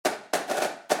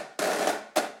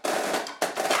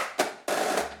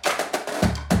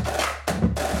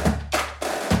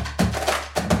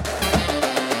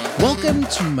Welcome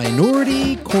to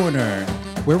Minority Corner,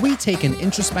 where we take an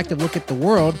introspective look at the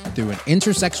world through an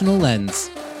intersectional lens.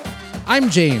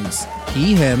 I'm James,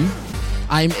 he, him.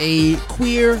 I'm a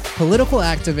queer political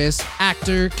activist,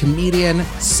 actor, comedian,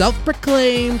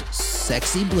 self-proclaimed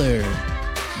sexy blur.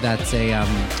 That's a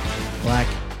black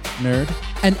nerd.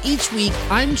 And each week,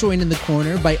 I'm joined in the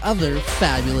corner by other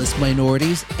fabulous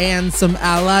minorities and some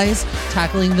allies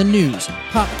tackling the news,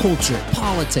 pop culture,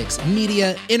 politics,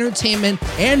 media, entertainment,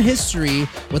 and history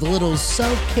with a little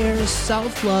self-care,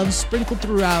 self-love sprinkled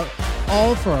throughout,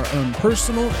 all for our own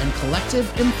personal and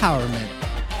collective empowerment.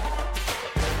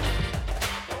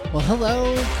 Well,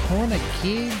 hello, Corner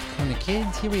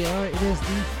Kids, here we are. It is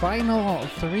the final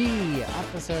 3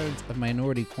 episodes of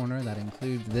Minority Corner that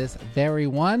includes this very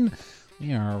one.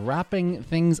 We are wrapping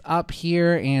things up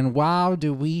here, and wow,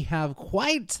 do we have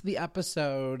quite the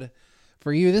episode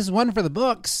for you. This is one for the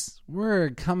books. We're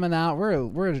coming out,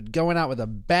 we're going out with a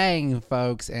bang,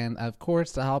 folks, and of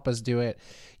course, to help us do it,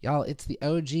 y'all, it's the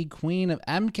OG queen of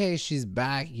MK. She's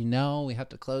back. You know, we have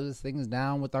to close things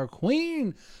down with our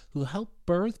queen who helped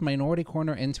birth Minority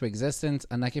Corner into existence.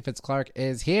 Anneke Fitz-Clarke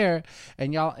is here,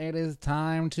 and y'all, it is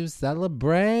time to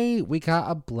celebrate. We got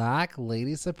a Black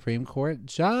lady Supreme Court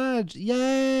judge.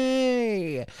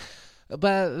 Yay!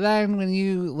 But then when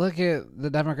you look at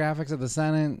the demographics of the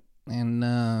Senate,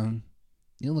 and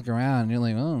you look around and you're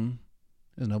like, oh,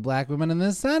 there's no black women in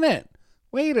the Senate.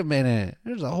 Wait a minute.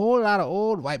 There's a whole lot of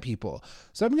old white people.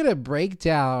 So I'm going to break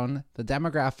down the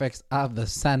demographics of the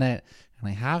Senate. And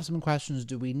I have some questions.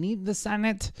 Do we need the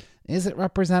Senate? Is it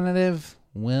representative?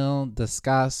 We'll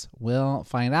discuss. We'll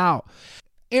find out.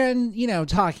 And, you know,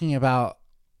 talking about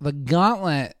the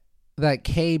gauntlet that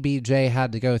KBJ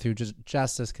had to go through, just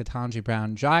Justice Ketanji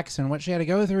Brown Jackson, what she had to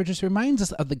go through just reminds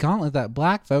us of the gauntlet that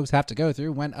black folks have to go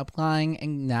through when applying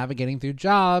and navigating through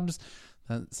jobs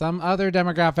that some other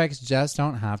demographics just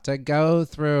don't have to go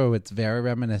through. It's very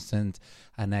reminiscent.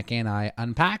 Anneke and I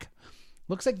unpack.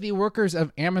 Looks like the workers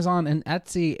of Amazon and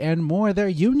Etsy and more,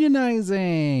 they're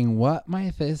unionizing. What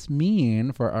might this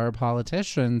mean for our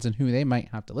politicians and who they might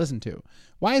have to listen to?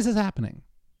 Why is this happening?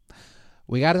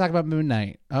 We got to talk about Moon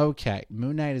Knight. Okay,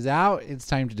 Moon Knight is out. It's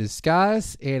time to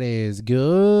discuss. It is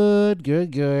good.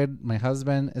 My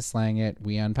husband is slaying it.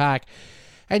 We unpack.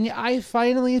 And I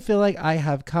finally feel like I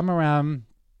have come around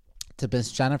to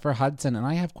Miss Jennifer Hudson, and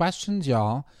I have questions,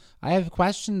 y'all. I have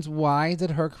questions. Why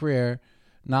did her career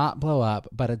not blow up,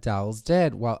 but Adele's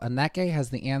did? Well, Anneke has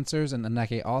the answers, and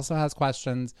Anneke also has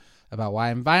questions about why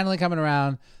I'm finally coming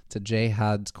around to J.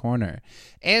 Hud's Corner.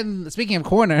 And speaking of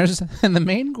corners, in the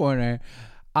main corner,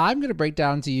 I'm going to break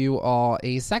down to you all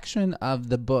a section of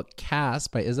the book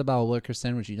Caste by Isabel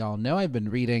Wilkerson, which you all know I've been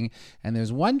reading. And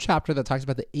there's one chapter that talks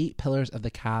about the 8 pillars of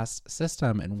the caste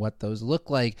system and what those look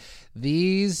like.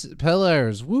 These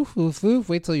pillars,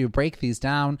 wait till you break these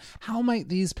down. How might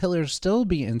these pillars still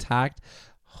be intact,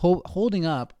 holding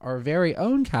up our very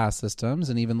own caste systems,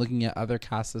 and even looking at other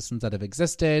caste systems that have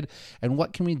existed, and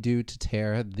what can we do to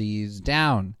tear these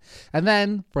down? And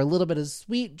then, for a little bit of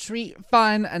sweet treat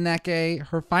fun, Anneke,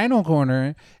 her final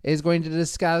corner, is going to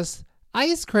discuss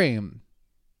ice cream.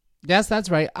 Yes,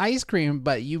 that's right, ice cream,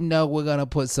 but you know we're going to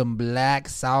put some black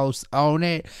sauce on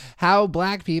it. How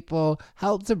black people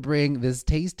help to bring this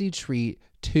tasty treat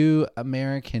to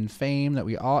American fame that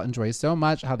we all enjoy so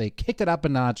much, how they kicked it up a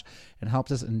notch and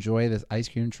helped us enjoy this ice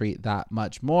cream treat that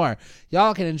much more.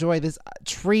 Y'all can enjoy this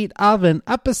treat of an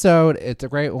episode. It's a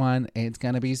great one. It's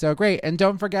going to be so great. And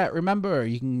don't forget, remember,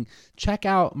 you can check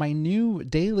out my new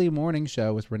daily morning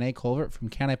show with Renee Colbert from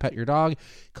Can I Pet Your Dog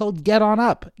called Get On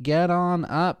Up. Get On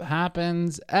Up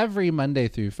happens every Monday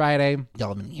through Friday. Y'all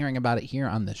have been hearing about it here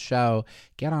on the show.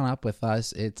 Get on up with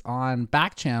us. It's on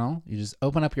Back Channel. You just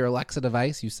open up your Alexa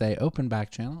device, you say open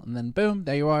Back Channel, and then boom,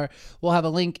 there you are. We'll have a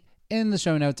link in the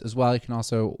show notes as well. You can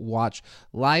also watch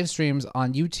live streams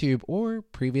on YouTube or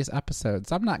previous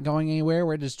episodes. I'm not going anywhere.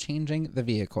 We're just changing the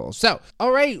vehicle. So,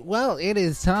 all right, well, it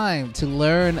is time to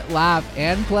learn, laugh,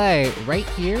 and play right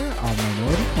here on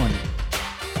Minority Corner.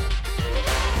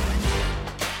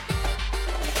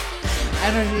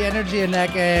 Energy,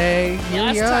 Anneke.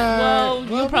 Well,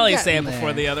 you'll probably say it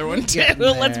before the other one too.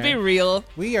 Let's be real.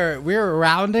 We're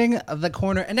rounding the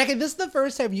corner. Anneke, this is the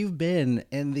first time you've been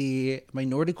in the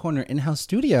Minority Corner in-house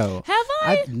studio. Have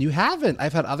I? You haven't.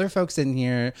 I've had other folks in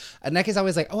here. Anneke's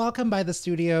always like, oh, I'll come by the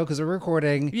studio because we're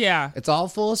recording. Yeah. It's all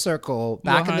full circle.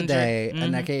 Back 100. in the day,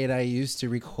 Anneke and I used to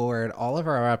record all of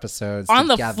our episodes on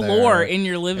together the floor in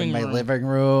your living room. In my living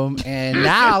room. And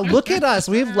now, look at us.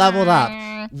 We've leveled up.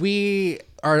 We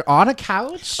are on a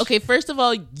couch. Okay, first of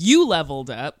all, you leveled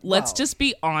up. Let's just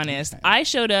be honest. Okay. I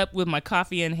showed up with my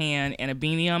coffee in hand and a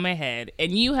beanie on my head,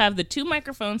 and you have the 2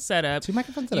 microphones set up. You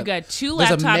got 2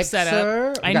 laptops set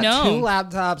up. I know. 2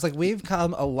 laptops. Like, we've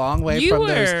come a long way from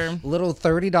those little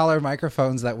 $30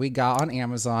 microphones that we got on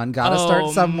Amazon. Gotta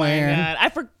start somewhere. My God. I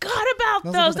forgot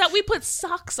about those that we put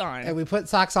socks on. And we put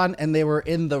socks on, and they were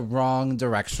in the wrong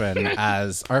direction,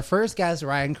 as our first guest,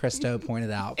 Ryan Christo,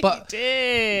 pointed out. But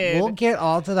we'll get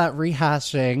all to that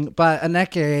rehashing. But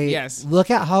Aneke, yes, look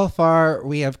at how far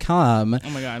we have come. Oh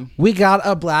my God. We got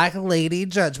a black lady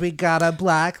judge. Ketanji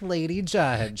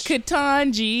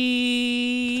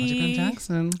Brown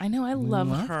Jackson. I know. I love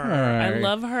her. I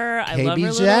love her. I love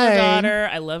her little daughter.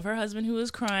 I love her husband who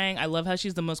is crying. I love how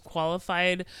she's the most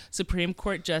qualified Supreme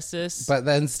Court justice. But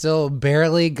then still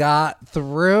barely got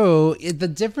through. The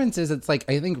difference is, it's like,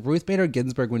 I think Ruth Bader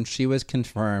Ginsburg, when she was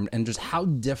confirmed, and just how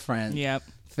different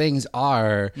things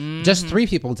are, just 3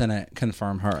 people didn't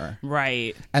confirm her.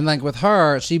 Right. And like with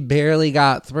her, she barely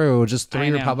got through, just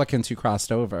 3 Republicans who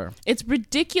crossed over. It's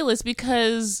ridiculous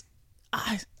because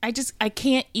I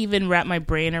can't even wrap my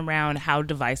brain around how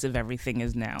divisive everything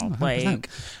is now. 100%. Like,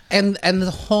 and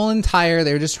the whole entire,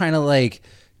 they were just trying to like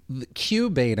Q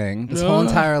baiting this whole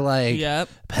entire like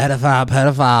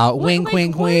pedophile, wink,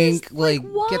 wink, wink, like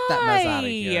get that mess out of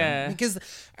here. Because,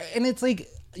 and it's like,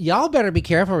 y'all better be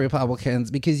careful, Republicans,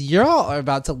 because y'all are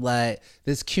about to let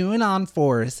this QAnon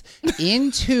force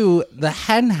into the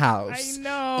hen house. I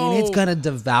know. And it's going to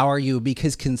devour you,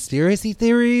 because conspiracy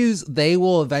theories, they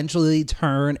will eventually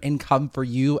turn and come for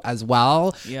you as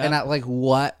well. Yep. And at like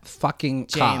what fucking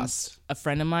cost? A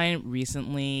friend of mine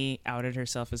recently outed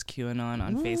herself as QAnon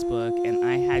on Facebook, and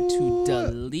I had to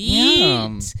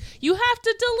delete. You have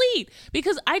to delete,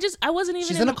 because I wasn't even.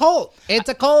 She's in a cult. It's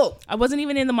a cult. I wasn't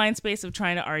even in the mind space of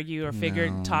trying to argue or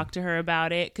talk to her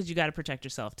about it, because you got to protect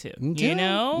yourself too. You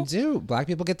know, Black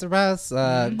people get to rest.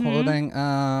 Quoting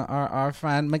our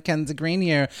friend Mackenzie Green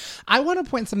here. I want to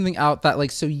point something out that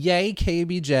like, so yay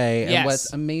KBJ, and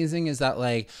what's amazing is that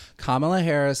like Kamala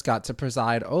Harris got to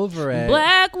preside over it.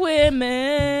 Black women.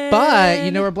 But you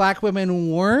know where black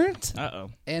women weren't?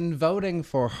 In voting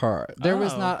for her. There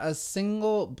was not a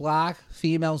single black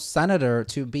female senator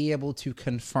to be able to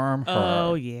confirm her.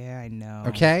 Oh, yeah, I know.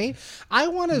 Okay? I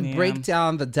want to break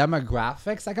down the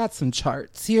demographics. I got some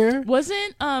charts here.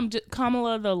 Wasn't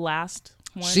Kamala the last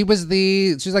one? I'm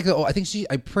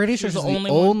pretty sure she's the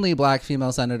only black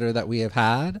female senator that we have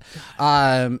had.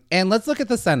 And let's look at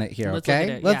the Senate here,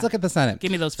 okay? Let's look at the Senate. Give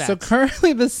me those facts. So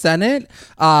currently the Senate,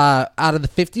 out of the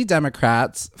 50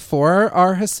 Democrats, 4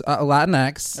 are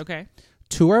Latinx,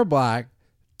 2 are black,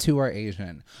 2 are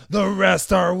Asian. The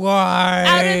rest are white.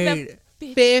 Out of the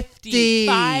 50. 50.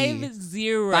 4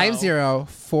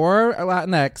 are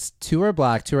Latinx, 2 are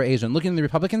black, 2 are Asian. Looking at the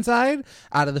Republican side,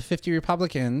 out of the 50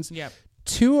 Republicans,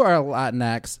 2 are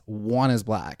Latinx, 1 is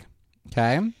black.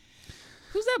 Okay?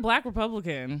 Who's that black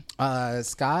Republican?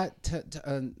 Scott,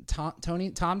 Tom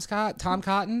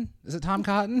Cotton? Is it Tom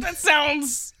Cotton? That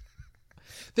sounds...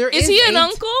 Is he an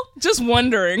uncle? Just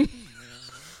wondering.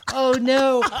 Oh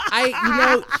no!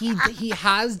 He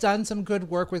has done some good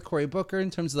work with Cory Booker in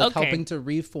terms of like helping to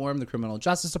reform the criminal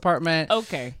justice department.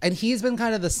 Okay, and he's been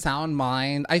kind of the sound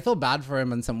mind. I feel bad for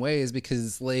him in some ways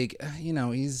because, like,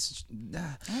 he's.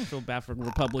 I don't feel bad for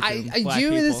Republicans. I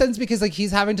do in a sense because like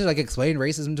he's having to like explain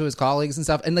racism to his colleagues and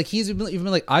stuff, and like he's even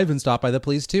been like, I've been stopped by the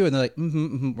police too, and they're like,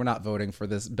 we're not voting for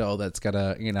this bill that's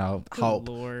gonna help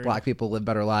black people live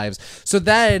better lives. So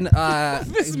then,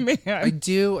 this man, I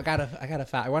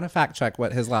want to fact check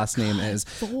what his last name is.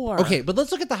 Thor. Okay, but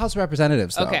let's look at the House of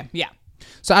Representatives, though. Okay, yeah.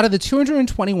 So out of the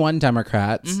 221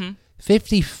 Democrats,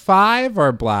 55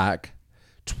 are black,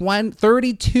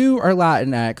 32 are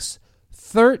Latinx,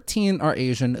 13 are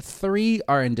Asian, 3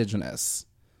 are indigenous.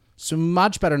 So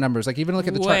much better numbers. Like even look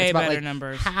at the chart, it's about like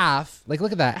numbers. Half. Like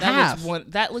look at that, half.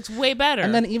 That looks way better.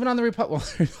 And then even on the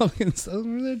Republicans,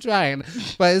 they're trying,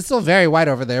 but it's still very white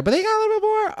over there. But they got a little bit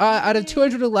more. Out of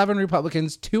 211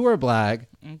 Republicans, 2 are black.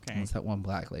 Okay, what's that one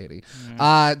black lady? 12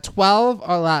 are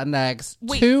Latinx,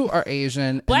 2 are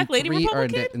Asian, black and lady 3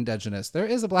 Republican? Are indigenous. There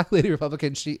is a black lady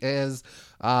Republican. She is.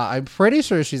 I'm pretty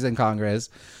sure she's in Congress.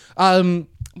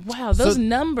 Wow, those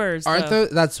numbers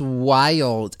that's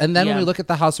wild. And then when we look at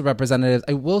the House of Representatives,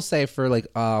 I will say for like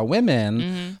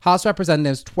women, House of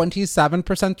Representatives,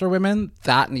 27% are women.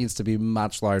 That needs to be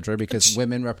much larger because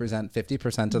women represent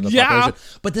 50% of the population.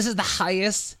 But this is the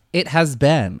highest it has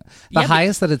been the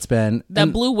highest that it's been.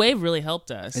 That blue wave really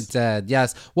helped us. It did,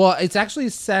 yes. Well, it's actually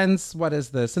since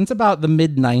since about the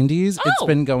mid 90s, it's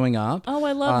been going up. Oh,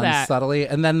 I love that. Subtly.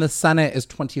 And then the Senate is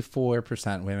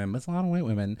 24% women. It's a lot of white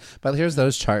women. But here's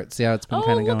those charts. Yeah, it's been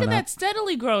kind of going up. Oh, look at that,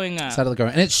 steadily growing up. Steadily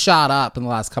growing. And it's shot up in the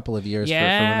last couple of years for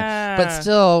women. But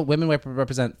still, women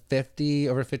represent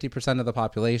over 50% of the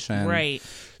population. Right.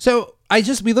 So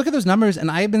we look at those numbers,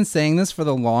 and I've been saying this for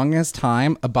the longest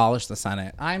time, abolish the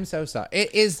Senate. I'm so sorry.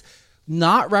 It is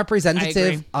not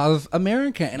representative of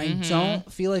America, and I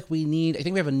don't feel like I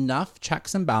think we have enough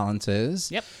checks and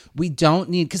balances. Yep. We don't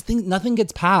need, because nothing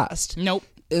gets passed. Nope.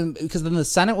 Because then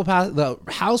the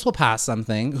House will pass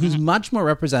something who's much more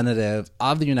representative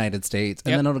of the United States,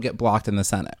 and then it'll get blocked in the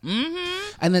Senate.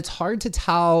 And it's hard to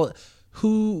tell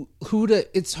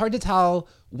it's hard to tell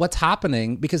what's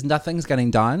happening because nothing's getting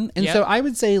done. And so I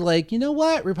would say, you know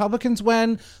what? Republicans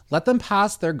win. Let them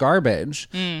pass their garbage.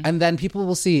 And then people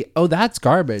will see, oh, that's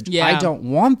garbage. Yeah. I don't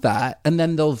want that. And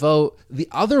then they'll vote the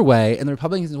other way. And the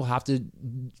Republicans will have to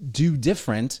do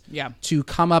different to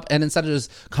come up. And instead of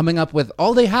just coming up with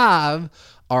all they have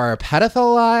are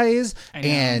pedophilize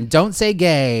and don't say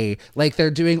gay. They're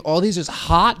doing all these just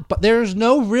hot, but there's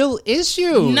no real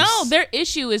issues. No, their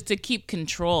issue is to keep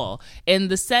control. And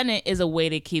the Senate is a way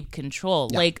to keep control.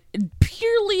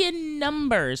 Purely in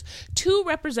numbers. 2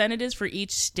 representatives for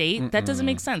each state. That doesn't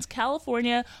make sense.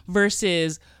 California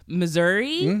versus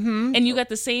Missouri, and you got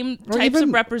the same types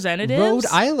of representatives. Rhode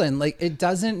Island. It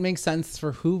doesn't make sense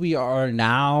for who we are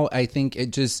now. I think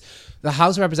the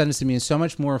House of Representatives to me is so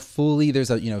much more fully.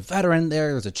 There's a veteran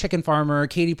there. There's a chicken farmer,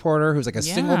 Katie Porter, who's a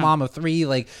single mom of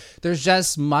 3. There's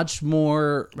just much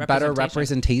more better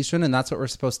representation, and that's what we're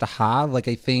supposed to have. I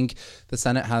think the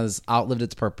Senate has outlived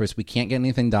its purpose. We can't get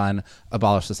anything done.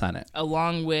 Abolish the Senate,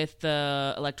 along with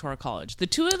the Electoral College. The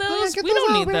 2 of those, we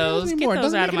don't need those. Get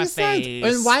those out of my face.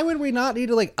 And why would we not need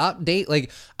to update?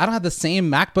 I don't have the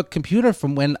same MacBook computer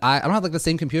from when I don't have the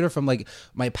same computer from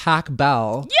my Pac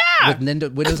Bell. Yeah,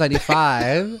 with Windows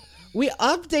 95. We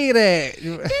update it.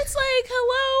 It's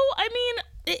hello. I mean,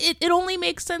 it only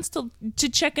makes sense to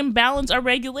check and balance our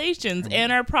regulations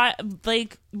and our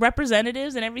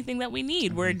representatives and everything that we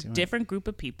need. We're a different group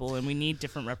of people, and we need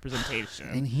different representation.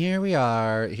 And here we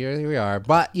are.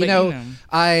 But you know,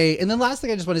 and the last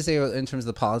thing I just want to say in terms of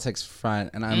the politics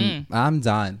front, and I'm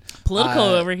done. Political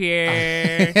over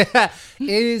here.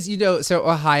 Is so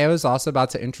Ohio is also about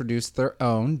to introduce their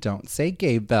own "Don't Say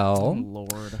Gay" bill. Oh,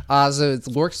 Lord. So it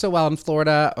works so well in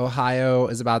Florida. Ohio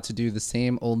is about to do the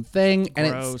same old thing,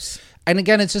 Gross. And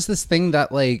again, it's just this thing that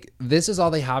this is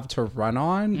all they have to run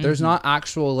on. There's not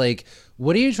actual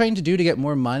what are you trying to do to get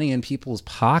more money in people's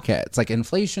pockets?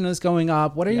 Inflation is going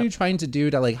up. What are you trying to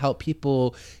do to help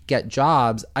people get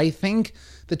jobs? I think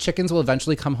the chickens will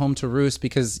eventually come home to roost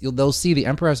because they'll see the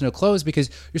emperor has no clothes, because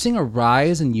you're seeing a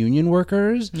rise in union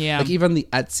workers. Yeah. Even the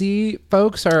Etsy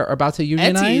folks are about to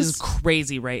unionize. Etsy is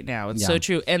crazy right now. It's so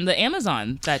true. And the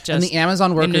Amazon and the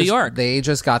Amazon workers in New York, they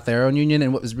just got their own union.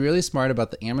 And what was really smart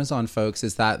about the Amazon folks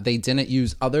is that they didn't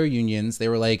use other unions. They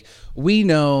were we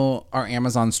know our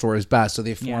Amazon store is best, so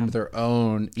they formed their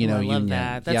own, I union. love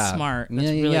that. That's smart. That's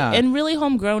really and really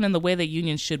homegrown in the way that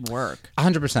unions should work.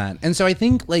 100%. And so I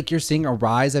think you're seeing a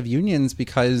rise of unions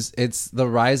because it's the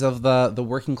rise of the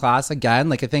working class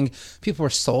again. I think people were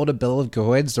sold a bill of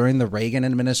goods during the Reagan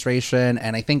administration,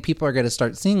 and I think people are going to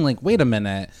start seeing wait a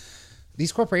minute,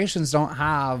 these corporations don't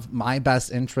have my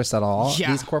best interest at all.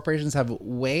 Yeah. These corporations have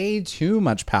way too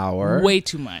much power. Way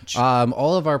too much.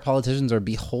 All of our politicians are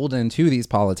beholden to these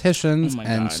politicians.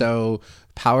 And so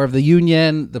power of the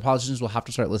union, the politicians will have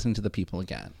to start listening to the people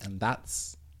again. And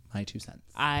that's my 2 cents.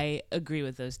 I agree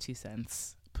with those 2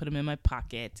 cents. Put them in my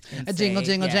pocket. A jingle,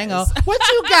 jingle, jingle. What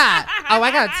you got? Oh,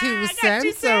 I got 2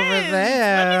 cents over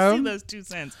there. Let me see those 2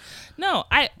 cents. No,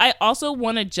 I also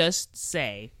want to just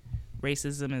say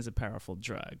racism is a powerful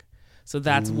drug. So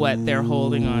that's what they're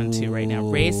holding on to right now.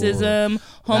 Racism,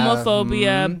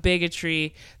 homophobia,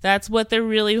 bigotry. That's what they're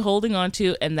really holding on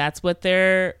to, and that's what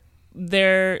they're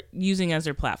using as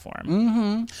their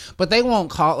platform. But they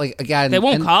won't call again. They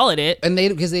won't call it, and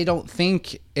because they don't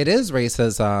think it is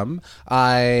racism.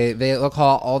 They'll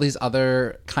call all these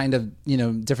other kind of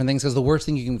different things, because the worst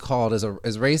thing you can call it is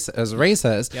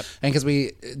racist. Yep. And because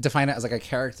we define it as a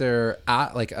character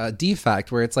a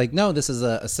defect, where it's no, this is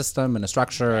a system and a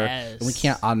structure, and we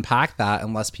can't unpack that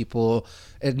unless people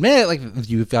admit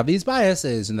you've got these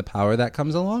biases and the power that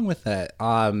comes along with it.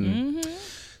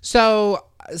 So.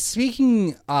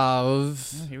 Speaking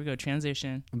of... here we go,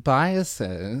 transition.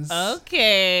 Biases.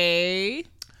 Okay.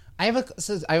 I have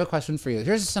a question for you.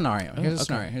 Here's a scenario. Here's a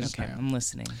scenario. I'm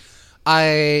listening.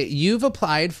 You've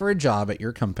applied for a job at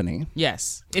your company.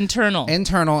 Yes. Internal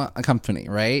company,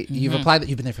 right? Mm-hmm. You've applied.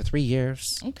 You've been there for 3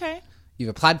 years. Okay. You've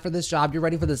applied for this job. You're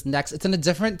ready for this next. It's in a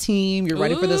different team. You're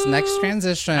ready for this next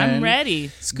transition. I'm ready.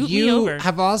 Scoot me over.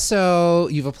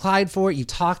 You've applied for it. You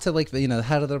talked to the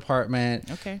head of the department.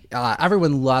 Okay.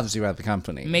 Everyone loves you at the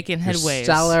company. Making headways. You're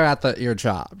stellar at your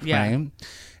job. Yeah. Right?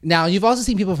 Now, you've also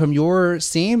seen people from your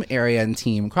same area and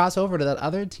team cross over to that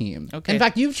other team. Okay. In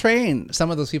fact, you've trained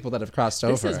some of those people that have crossed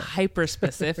over. This is hyper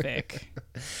specific.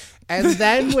 And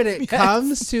then when it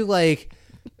comes to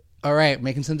all right,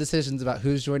 making some decisions about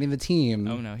who's joining the team.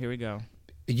 Oh, no. Here we go.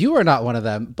 You are not one of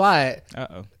them, but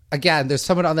again, there's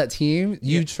someone on that team.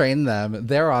 You trained them.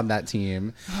 They're on that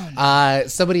team.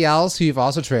 Somebody else who you've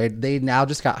also trained, they now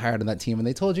just got hired on that team, and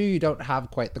they told you don't have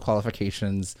quite the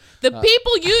qualifications. The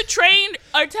people you trained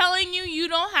are telling you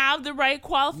don't have the right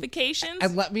qualifications?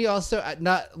 And let me also,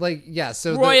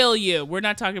 you. We're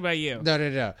not talking about you.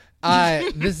 No.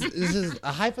 This is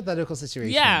a hypothetical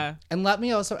situation. Yeah. And let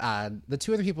me also add, the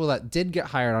two other people that did get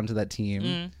hired onto that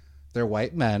team, they're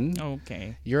white men.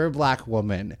 Okay. You're a black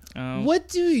woman. What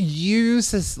do you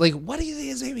what do you think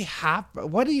is maybe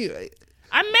happen? What do you...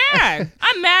 I'm mad.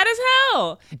 I'm mad as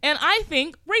hell. And I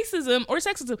think racism or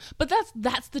sexism. But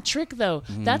that's the trick, though.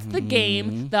 Mm-hmm. That's the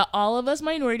game that all of us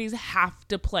minorities have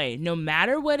to play. No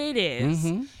matter what it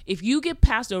is, if you get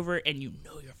passed over and you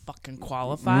know you're fucking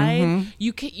qualified,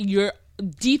 your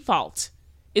default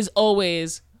is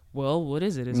always... Well, what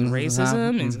is it? Is it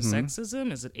racism? Is it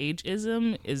sexism? Is it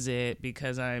ageism? Is it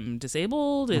because I'm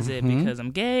disabled? Is it because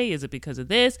I'm gay? Is it because of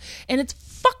this? And it's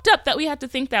fucked up that we have to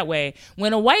think that way.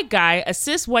 When a white guy, a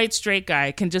cis white straight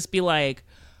guy, can just be like,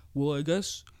 well, I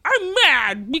guess I'm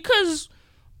mad because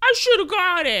I should have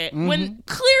got it. When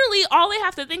clearly all they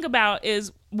have to think about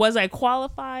is, was I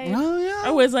qualified? Oh, yeah.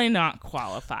 Or was I not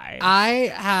qualified?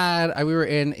 We were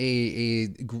in a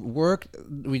work,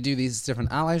 we do these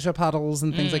different allyship huddles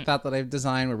and things like that I've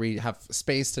designed where we have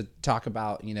space to talk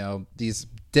about, these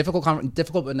difficult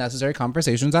but necessary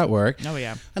conversations at work. Oh,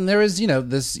 yeah. And there was,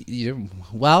 this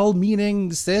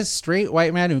well-meaning cis straight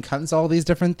white man who comes all these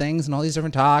different things and all these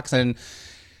different talks, and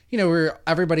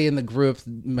everybody in the group,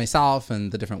 myself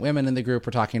and the different women in the group,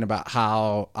 were talking about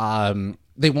how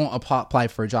they won't apply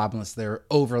for a job unless they're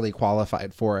overly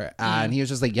qualified for it. And he was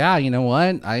just like, yeah, you know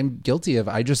what? I'm guilty of,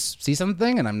 I just see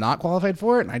something and I'm not qualified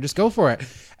for it and I just go for it.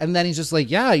 And then he's just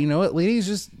like, yeah, you know what,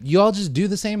 ladies, you all just do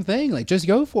the same thing. Just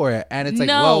go for it. And it's like,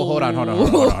 whoa, hold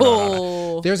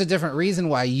on. There's a different reason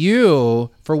why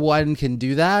you, for one, can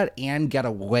do that and get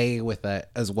away with it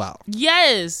as well.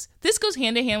 Yes. This goes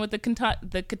hand in hand with the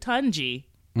Ketanji.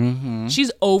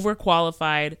 She's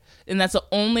overqualified, and that's the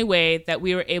only way that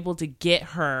we were able to get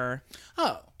her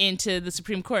into the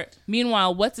Supreme Court.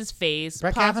 Meanwhile, what's his face?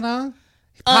 Brett Kavanaugh?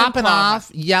 Popping off,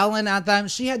 yelling at them.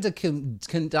 She had to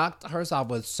conduct herself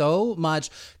with so much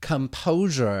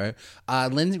composure.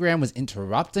 Lindsey Graham was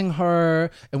interrupting her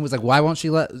and was like, why won't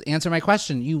she answer my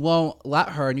question? You won't let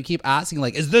her, and you keep asking,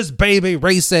 is this baby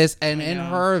racist? And in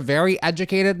her very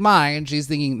educated mind, she's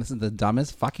thinking, this is the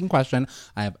dumbest fucking question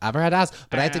I have ever had to ask,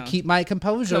 but I have to keep my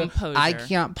composure. I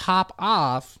can't pop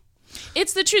off.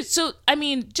 It's the truth. So, I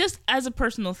mean, just as a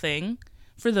personal thing,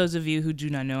 for those of you who do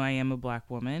not know, I am a black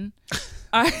woman.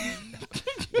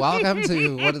 Welcome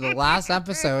to one of the last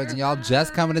episodes, and y'all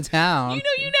just coming to town. You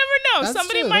never know. That's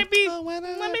somebody true. Might be.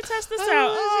 Let me test this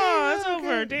out. It's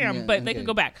over. Damn. Yeah, but they can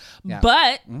go back. Yeah.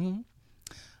 But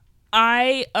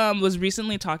I was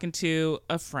recently talking to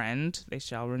a friend. They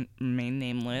shall remain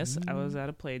nameless. I was at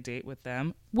a play date with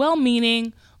them.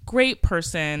 Well-meaning, great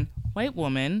person, white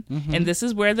woman, and this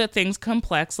is where the things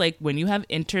complex. When you have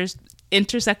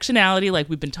intersectionality, like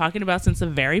we've been talking about since the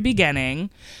very beginning,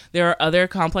 there are other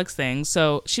complex things.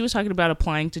 So she was talking about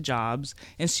applying to jobs,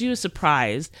 and she was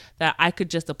surprised that I could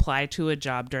just apply to a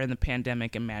job during the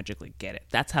pandemic and magically get it.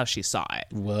 That's how she saw it.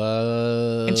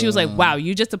 Whoa. And she was like, wow,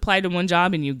 you just applied to one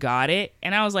job and you got it?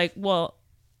 And I was like, well,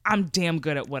 I'm damn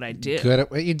good at what I do. Good at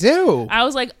what you do. I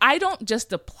was like, I don't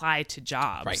just apply to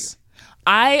jobs. Right.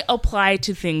 I apply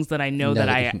to things that I know that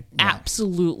I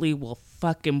absolutely will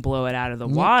fucking blow it out of the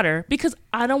water, because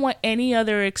I don't want any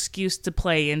other excuse to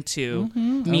play into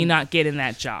me not getting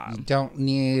that job. You don't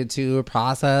need to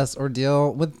process or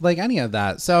deal with any of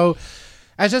that. So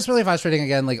it's just really frustrating.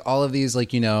 Again, all of these,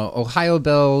 Ohio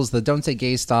bills, the don't say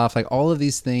gay stuff, all of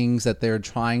these things that they're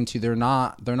trying to, they're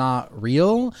not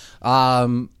real.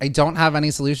 I don't have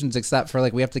any solutions except for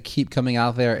we have to keep coming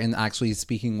out there and actually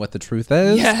speaking what the truth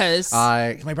is. Yes.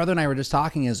 My brother and I were just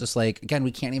talking, is just again, we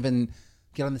can't even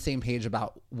get on the same page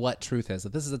about what truth is.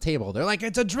 That this is a table. They're like,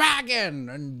 it's a dragon,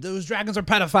 and those dragons are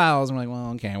pedophiles. And we're like,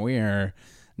 well, okay, we're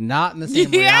not in the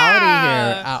same reality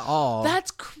here at all.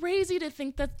 That's crazy to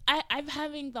think that I'm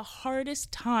having the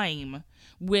hardest time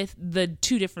with the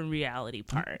two different reality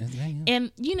part.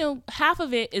 And, you know, half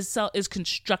of it is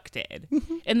constructed.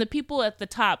 And the people at the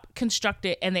top construct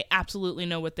it, and they absolutely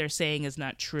know what they're saying is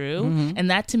not true. And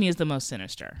that, to me, is the most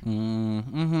sinister.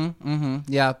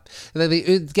 Yeah.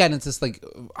 Again, it's this like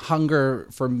hunger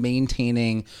for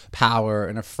maintaining power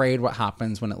and afraid what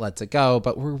happens when it lets it go.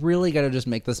 But we're really going to just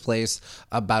make this place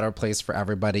a better place for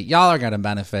everybody. Y'all are going to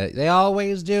benefit. They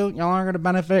always do. Y'all are going to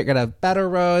benefit. You're going to have better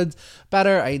roads,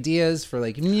 better ideas for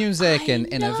like music and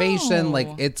innovation. Like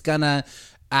it's gonna,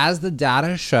 as the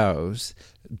data shows,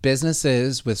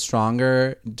 businesses with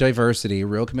stronger diversity,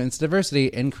 real commitments to diversity,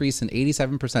 increase in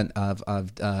 87%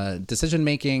 of decision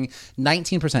making,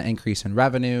 19% increase in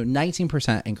revenue,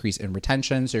 19% increase in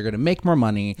retention. So you're going to make more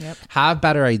money, have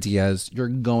better ideas. You're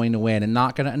going to win, and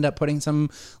not going to end up putting some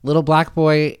little black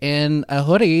boy in a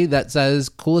hoodie that says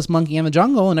 "coolest monkey in the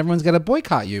jungle" and everyone's going to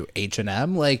boycott you.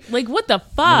 H&M, like what the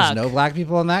fuck? There's no black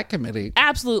people on that committee.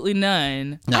 Absolutely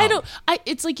none. No.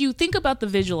 It's like you think about the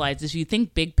visualizers. You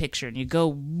think big picture, and you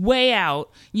go way out.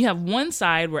 You have one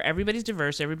side where everybody's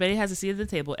diverse, everybody has a seat at the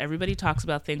table, everybody talks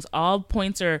about things, all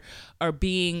points are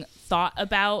being thought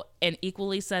about and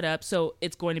equally set up, so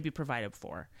it's going to be provided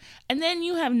for. And then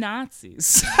you have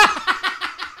Nazis.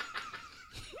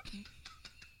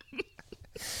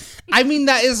 I mean,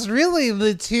 that is really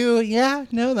the two. Yeah,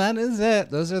 no, that is it.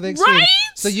 Those are the extremes. Right?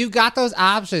 So you got those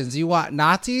options. You want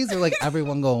Nazis or like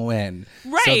everyone gonna win.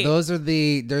 Right. So those are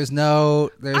the.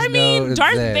 I mean,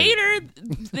 Darth Vader.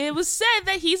 It was said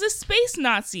that he's a space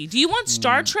Nazi. Do you want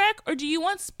Star Trek or do you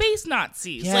want space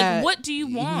Nazis? Yeah, like, what do you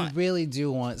want? You really do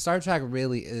want. Star Trek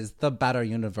really is the better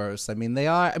universe. I mean, they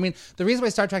are. I mean, the reason why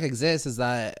Star Trek exists is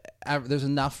that there's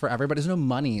enough for everybody. There's no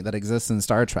money that exists in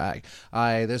Star Trek.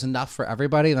 There's enough for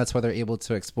everybody, and that's why they're able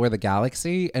to explore the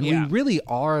galaxy. And we really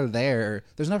are there.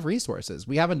 There's enough resources.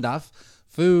 We have enough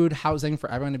food, housing for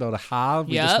everyone to be able to have.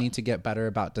 We just need to get better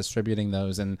about distributing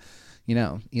those. And, you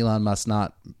know, Elon Musk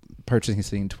not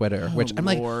purchasing Twitter, which I'm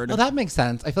like, well, that makes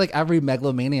sense. I feel like every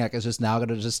megalomaniac is just now going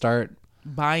to just start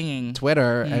buying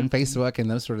Twitter and Facebook and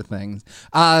those sort of things.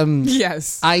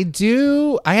 Yes. I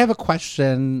have a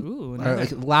question. Ooh,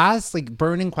 last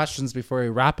burning questions before we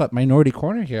wrap up Minority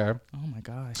Corner here. Oh my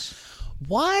gosh.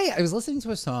 Why? I was listening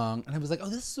to a song and I was like, oh,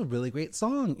 this is a really great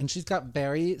song. And she's got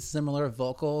very similar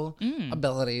vocal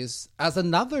abilities as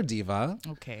another diva.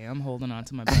 Okay, I'm holding on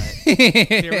to my butt.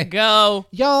 Here we go.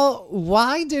 Y'all,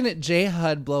 why didn't J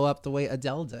HUD blow up the way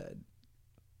Adele did?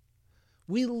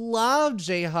 We love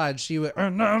J HUD. She would,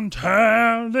 and I'm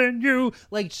telling you,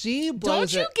 like she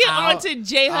blows. Don't you get onto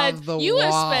J HUD? You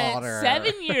have spent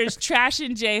 7 years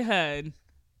trashing J HUD.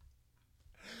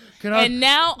 And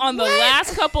now on the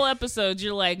last couple episodes,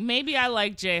 you're like, maybe I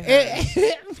like J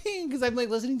HUD. Because I'm like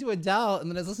listening to Adele, and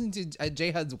then I was listening to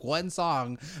J HUD's one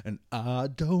song, and I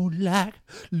don't like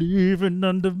living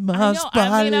under my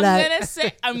spotlight. I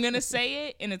mean, I'm gonna say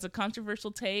it, and it's a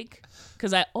controversial take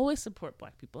because I always support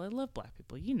black people. I love black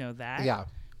people. You know that. Yeah.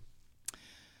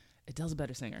 Adele's a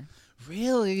better singer.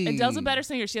 Really? Adele's a better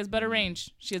singer. She has better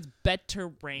range. She has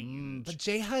better range. But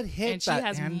J HUD hit and that. She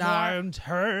has and more. I'm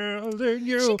telling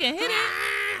you. She can hit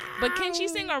it. But can she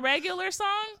sing a regular song?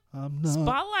 I'm not.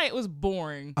 Spotlight was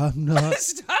boring. I'm not.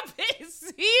 Stop it.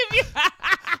 See if you.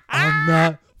 I'm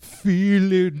not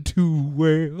feeling too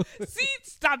well. See,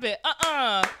 stop it.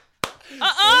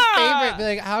 Favorite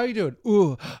thing. How are you doing?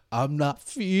 Ooh, I'm not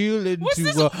feeling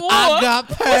too well. I got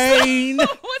pain.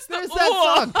 What's There's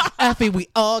that song. Effie, we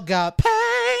all got pain.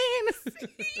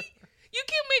 You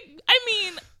can't make. I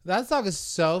mean. That song is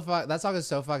so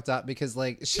fucked up because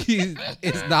like she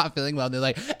is not feeling well. And they're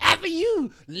like, Effie,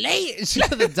 you late. She's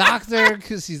to the doctor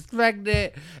because she's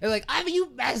pregnant. And like, Effie, you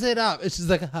mess it up. And she's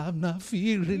like, I'm not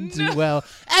feeling too well.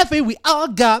 Effie, we all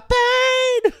got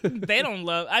pain. They don't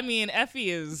love. I mean,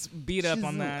 Effie is beat up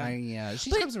on that. Yeah,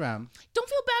 she comes around. Don't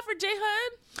feel bad for J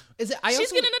HUD.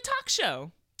 She's getting a talk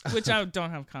show. Which I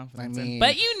don't have confidence in.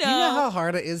 But you know how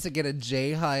hard it is to get a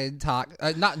J HUD talk,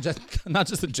 not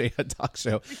just a J HUD talk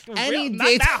show, any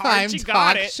daytime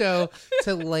talk show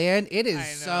to land. It is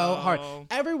so hard.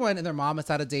 Everyone and their mom is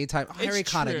at a daytime. Harry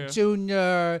Connick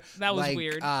Jr. That was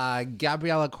weird.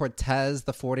 Gabriella Cortez,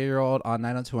 the 40-year-old on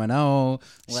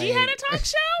 90210. She had a talk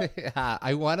show? Yeah,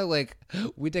 I want to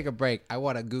we take a break. I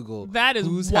want to Google. That is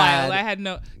wild. I had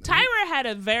no. Tyra had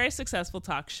a very successful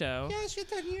talk show. Yeah, she had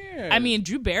 10 years. I mean,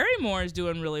 Drew Barrymore is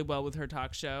doing really well with her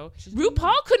talk show.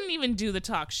 RuPaul couldn't even do the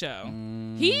talk show.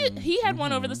 He had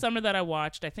one over the summer that I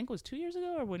watched. I think it was 2 years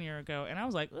ago or 1 year ago, and I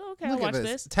was like, oh, okay, I'll watch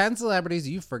this. 10 celebrities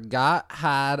you forgot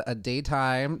had a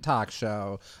daytime talk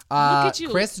show. Look at you.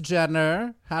 Kris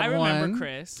Jenner had one. I remember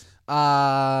Kris.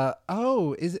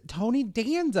 Is it Tony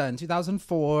Danza in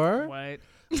 2004?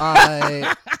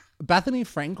 What? Bethany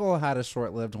Frankel had a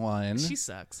short-lived one. She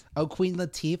sucks. Oh, Queen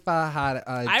Latifah had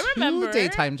two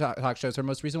daytime talk shows. Her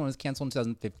most recent one was canceled in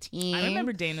 2015. I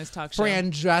remember Dana's talk show.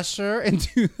 Fran Drescher in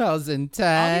 2010.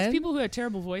 All these people who had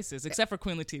terrible voices, except for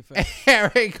Queen Latifah.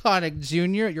 Eric Connick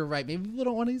Jr. You're right. Maybe people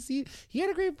don't want to see it. He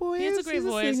had a great voice. He has a great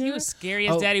voice. He was scary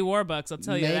as Daddy Warbucks, I'll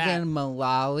tell you that. Megan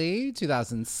Mullally,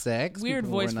 2006. Weird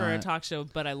voice for a talk show,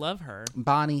 but I love her.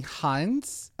 Bonnie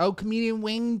Hunt. Oh, comedian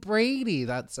Wayne Brady.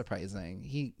 That's surprising.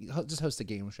 He just host a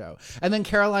game show. And then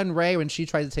Caroline Rhea when she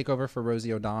tried to take over for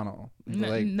Rosie O'Donnell.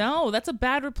 No, that's a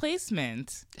bad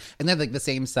replacement. And then like the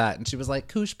same set, and she was like,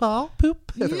 "Koosh ball,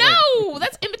 poop." No,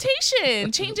 that's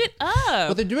imitation. Change it up.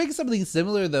 Well, they're doing something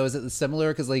similar though. Is it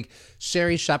similar? Because like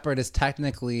Sherry Shepherd is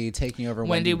technically taking over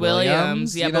Wendy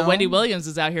Williams. Yeah, but Wendy Williams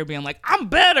is out here being like, "I'm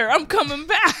better. I'm coming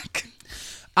back."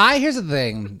 Here's the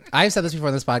thing. I've said this before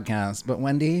in this podcast, but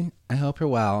Wendy, I hope you're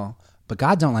well. But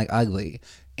God don't like ugly.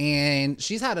 And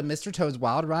she's had a Mr. Toad's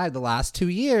wild ride the last 2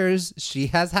 years. She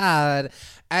has had.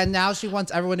 And now she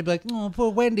wants everyone to be like, oh,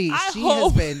 poor Wendy. She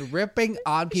has been ripping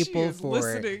on people for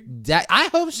I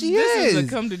hope she is. This is a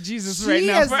come to Jesus right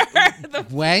now for her.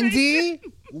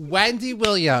 Wendy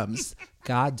Williams.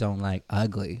 God don't like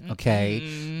ugly, okay?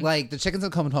 Mm-hmm. Like, the chickens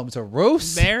are coming home to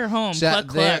roast. They're home. Cluck,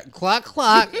 cluck. Cluck,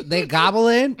 cluck. They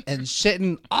gobbling and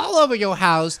shitting all over your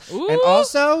house. Ooh. And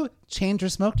also, change your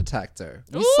smoke detector.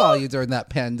 We saw you during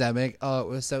that pandemic. Oh, it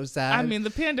was so sad. I mean,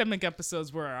 the pandemic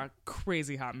episodes were a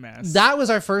crazy hot mess. That was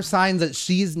our first sign that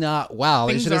she's not well.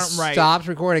 Things they should have stopped right.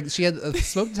 recording. She had a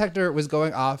smoke detector was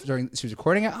going off she was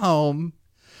recording at home.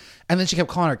 And then she kept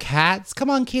calling her cats. Come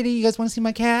on, kitty. You guys want to see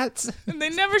my cats? And they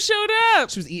never showed up.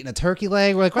 She was eating a turkey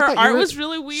leg. We're like, her art was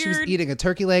really weird. She was eating a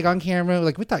turkey leg on camera. We're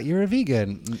like, we thought you were a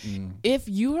vegan. Mm-mm. If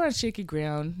you are on shaky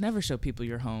ground, never show people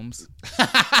your homes.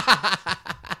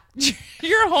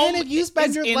 Your home. And if you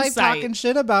spend your life talking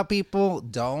shit about people,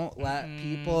 don't let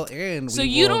people in. So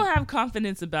you don't have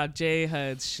confidence about J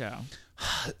Hud's show.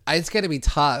 It's gonna be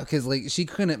tough because like she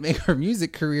couldn't make her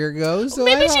music career go. So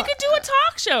maybe she could do a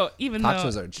talk show. Even talk though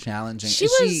shows are challenging.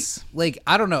 She like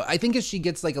I don't know. I think if she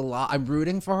gets like a lot, I'm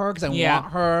rooting for her because I want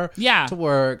her to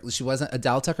work. She wasn't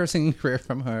Adele took her singing career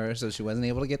from her, so she wasn't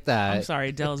able to get that. I'm sorry,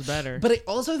 Adele's better. But I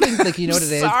also think like you know what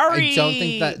it is. I don't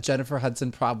think that Jennifer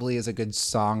Hudson probably is a good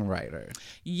songwriter.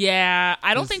 Yeah,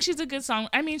 I don't think she's a good song.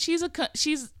 I mean, she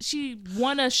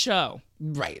won a show.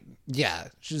 Right. Yeah.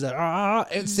 She's like,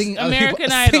 and singing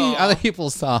American Idol. Singing other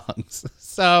people's songs.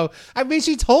 So, I mean,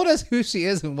 she told us who she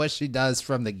is and what she does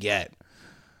from the get.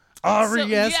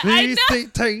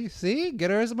 R-E-S-P-C-T. See? Get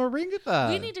her as a Moringa.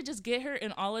 We need to just get her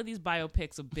in all of these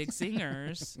biopics of big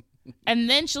singers. And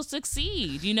then she'll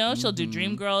succeed. You know, she'll do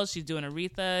Dreamgirls. She's doing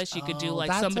Aretha. She could do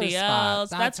like somebody else.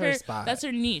 That's her spot. That's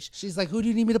her niche. She's like, who do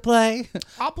you need me to play?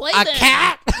 I'll play a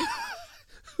cat.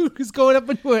 Who's going up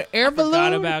into an air balloon? I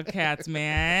forgot about cats,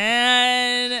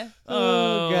 man.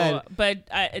 Oh, good. But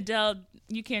Adele,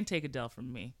 you can't take Adele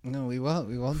from me. No, we won't.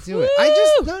 We won't do it. I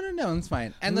just no. It's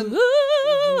fine. And then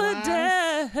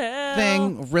Adele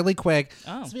thing, really quick. This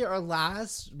will be our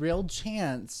last real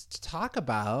chance to talk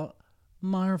about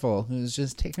Marvel, who's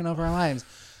just taken over our lives.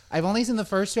 I've only seen the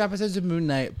first 2 episodes of Moon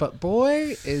Knight, but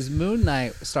boy, is Moon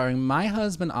Knight starring my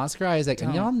husband, Oscar Isaac.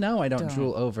 And y'all know I don't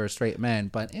drool over straight men,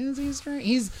 but is he straight?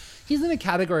 He's in a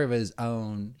category of his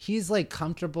own. He's like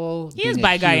comfortable. He has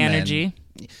bi guy energy.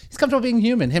 He's comfortable being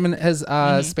human. Him and his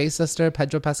space sister,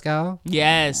 Pedro Pascal.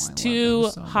 Yes, 2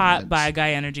 hot bi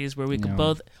guy energies where we could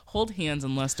both hold hands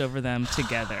and lust over them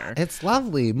together. It's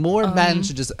lovely. More men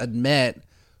should just admit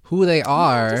who they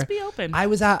are. Just be open. I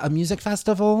was at a music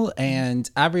festival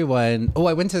and everyone. Oh,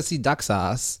 I went to see Duck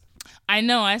Sauce. I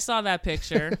know. I saw that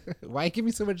picture. Why give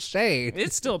me so much shade?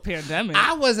 It's still a pandemic.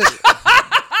 I wasn't.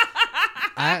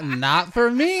 Not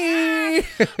for me.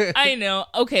 I know.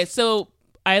 Okay, so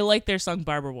I like their song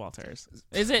Barbara Walters.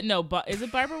 Is it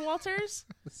Barbara Walters?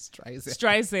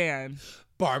 Streisand.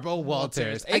 Barbara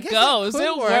Walters. It goes.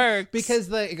 It works.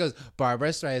 Because it goes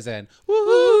Barbara Streisand.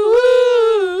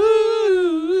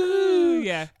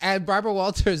 Yeah. And Barbara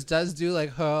Walters does do like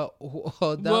her. Whoa,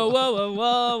 whoa, whoa,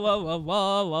 whoa,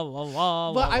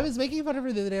 whoa. But I was making fun of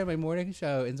her the other day on my morning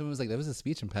show, and someone was like, "That was a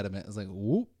speech impediment." I was like,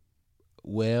 "Whoop."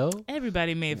 Well,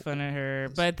 everybody made fun of her,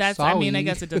 but that's. Sorry. I mean, I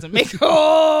guess it doesn't make.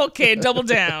 Okay, double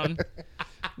down.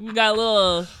 We got a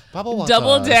little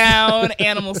double down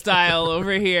animal style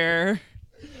over here.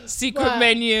 Secret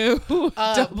menu. Double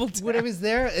down. When I was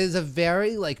there is a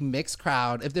very like mixed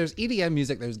crowd. If there's EDM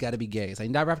music, there's got to be gays. I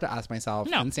never have to ask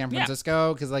myself in San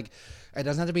Francisco because like it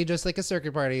doesn't have to be just like a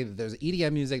circuit party. If there's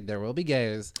EDM music, there will be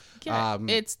gays. Yeah,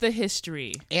 it's the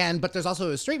history. But there's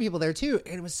also straight people there too.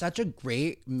 And it was such a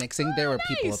great mixing. There were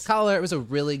people of color. It was a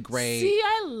really great,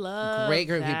 I love great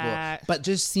group of people. But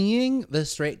just seeing the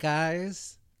straight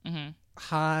guys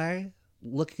high,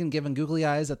 looking, giving googly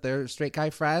eyes at their straight guy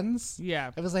friends.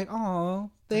 Yeah. I was like, oh,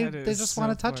 they just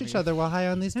want to touch each other while high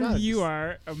on these drugs. You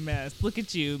are a mess. Look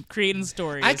at you creating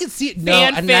stories. I could see it. No,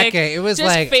 Aneke, it was just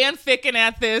like fanficking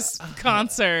at this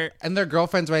concert. And their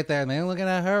girlfriend's right there and they're looking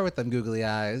at her with them googly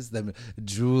eyes, them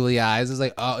drooly eyes. It's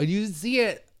like, oh, and you see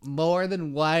it more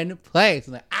than one place.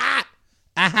 And like,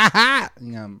 I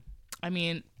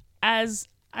mean,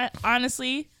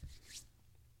 honestly,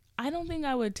 I don't think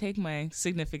I would take my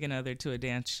significant other to a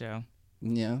dance show.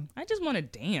 Yeah. I just want to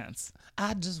dance.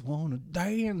 I just want to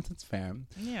dance. It's fair.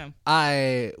 Yeah.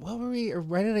 What were we?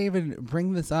 Why did I even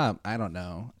bring this up? I don't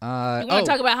know. You want to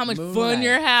talk about how much fun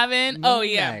you're having?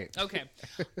 Yeah. Okay.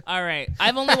 All right.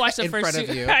 I've only watched the first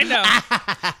two. I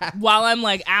know. While I'm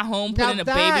like at home putting a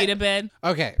baby to bed.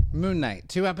 Okay. Moon Knight.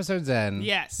 2 episodes in.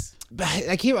 Yes.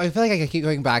 I feel like I keep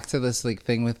going back to this like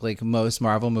thing with like most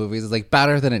Marvel movies. It's like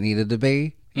better than it needed to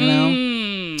be. You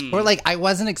know? Or like I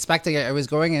wasn't expecting it. I was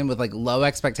going in with like low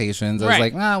expectations. I was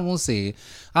like, we'll see.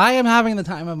 I am having the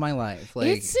time of my life. Like,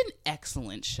 it's an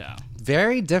excellent show.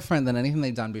 Very different than anything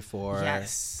they've done before.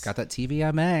 Yes. Got that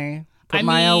TVMA. Put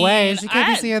my away. She can't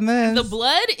be seeing this. The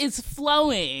blood is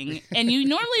flowing, and you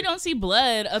normally don't see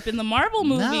blood up in the Marvel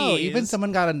movies. No, even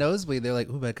someone got a nosebleed. They're like,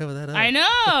 "Ooh, better cover that up." I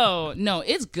know. No,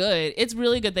 it's good. It's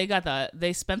really good.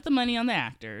 They spent the money on the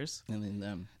actors.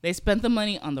 They spent the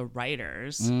money on the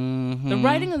writers. Mm-hmm. The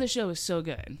writing of the show is so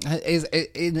good.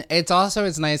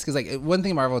 It's nice because like one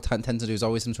thing Marvel tends to do is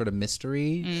always some sort of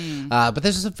mystery. But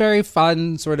there's just a very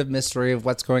fun sort of mystery of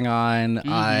what's going on.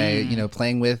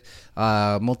 Playing with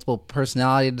multiple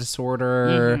personality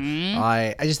disorder.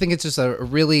 I just think it's just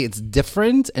it's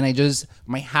different, and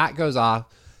my hat goes off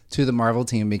to the Marvel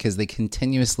team because they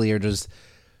continuously are just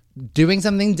doing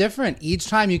something different each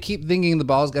time. You keep thinking the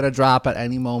ball's gonna drop at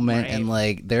any moment, and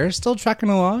like they're still trucking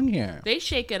along here. They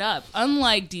shake it up.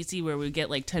 Unlike DC, where we get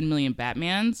like 10 million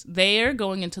Batmans, they are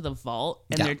going into the vault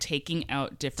and they're taking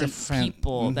out different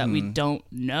people that we don't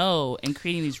know and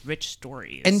creating these rich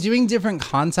stories and doing different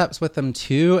concepts with them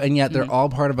too. And yet they're all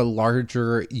part of a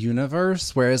larger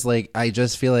universe. Whereas like I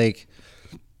just feel like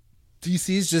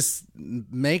DC's just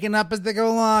making up as they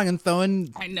go along and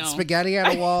throwing spaghetti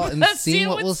at a wall and seeing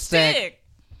what will stick.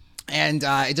 And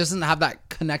it doesn't have that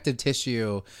connective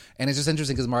tissue. And it's just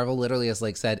interesting because Marvel literally has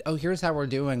like said, oh, here's how we're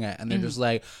doing it. And they're just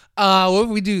like, what if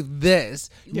we do this?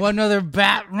 You want another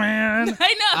Batman?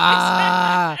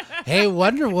 I know. Hey,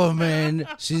 Wonder Woman.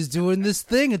 She's doing this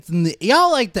thing. It's in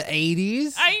y'all like the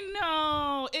 80s. I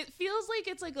know. It feels like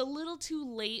it's like a little too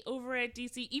late over at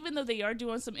DC, even though they are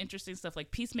doing some interesting stuff.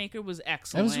 Like Peacemaker was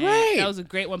excellent. That was great. That was a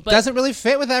great one. But doesn't really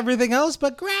fit with everything else,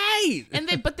 but great.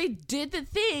 But they did the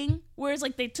thing where it's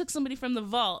like they took somebody from the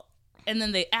vault and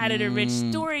then they added a rich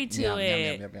story to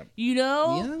it. You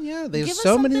know? Yeah. There's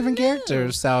so many different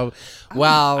characters. So,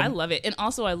 well, I love it. And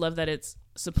also I love that it's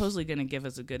supposedly going to give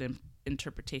us a good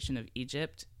interpretation of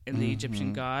Egypt and the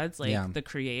Egyptian gods. Like the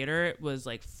creator was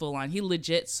like full on. He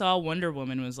legit saw Wonder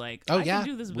Woman and was like, I can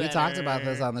do this better. We talked about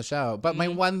this on the show. But my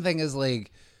one thing is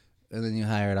like, and then you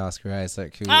hired Oscar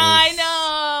Isaac, who I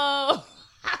know.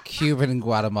 Cuban and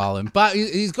Guatemalan, but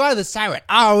he's going to the siren.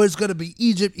 Oh, it's going to be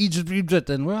Egypt,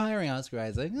 and we're hiring Oscar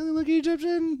Isaac. Look,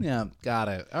 Egyptian. Yeah, got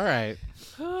it. All right.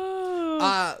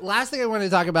 Last thing I wanted to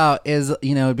talk about is,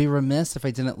 it'd be remiss if I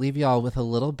didn't leave y'all with a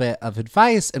little bit of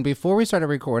advice. And before we started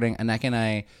recording, Aneke and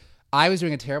I was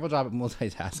doing a terrible job at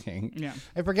multitasking. Yeah.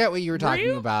 I forget what you were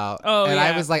talking about. Oh, and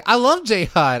I was like, I love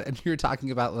J-Hud. And you were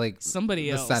talking about like somebody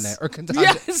else. The Senate or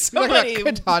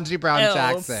Ketanji Brown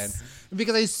Jackson.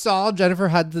 Because I saw Jennifer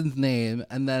Hudson's name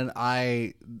and then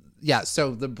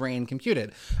so the brain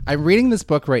computed. I'm reading this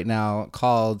book right now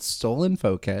called Stolen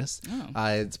Focus.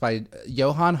 It's by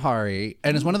Johann Hari.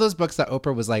 And it's one of those books that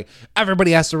Oprah was like,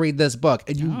 everybody has to read this book.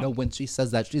 And when she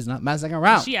says that, she's not messing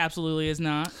around. She absolutely is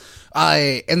not.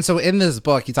 And so in this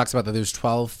book, he talks about that there's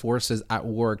 12 forces at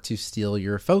work to steal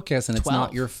your focus, and it's 12.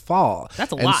 Not your fault.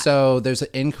 That's a lot. And so there's an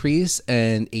increase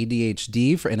in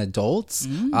ADHD in adults.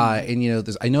 I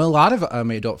know a lot of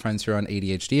my adult friends who are on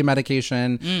ADHD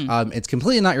medication. It's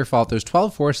completely not your fault. default, there's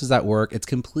 12 forces at work. It's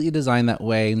completely designed that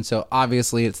way. And so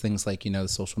obviously it's things like,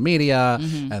 social media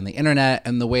and the internet,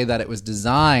 and the way that it was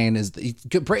designed is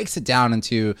it breaks it down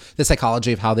into the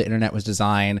psychology of how the internet was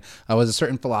designed. Was a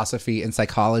certain philosophy in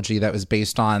psychology that was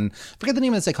based on, I forget the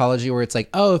name of the psychology, where it's like,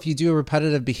 oh, if you do a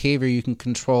repetitive behavior, you can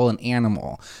control an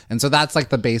animal. And so that's like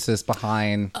the basis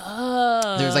behind,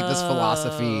 there's like this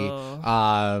philosophy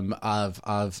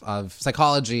of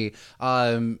psychology.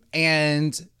 So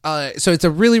it's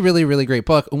a really, really, really great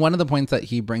book. One of the points that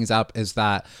he brings up is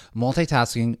that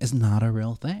multitasking is not a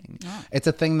real thing. Oh. It's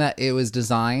a thing that it was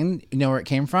designed. You know where it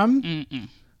came from? Mm-mm.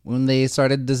 When they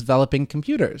started developing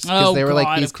computers, because they were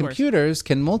like, these computers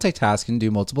can multitask and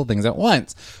do multiple things at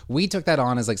once. We took that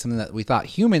on as like something that we thought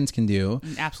humans can do.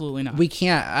 Absolutely not. We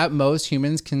can't. At most,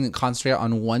 humans can concentrate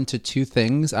on 1 to 2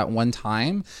 things at one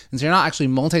time, and so you're not actually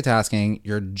multitasking,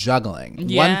 you're juggling.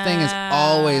 One thing is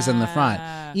always in the front.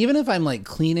 Even if I'm like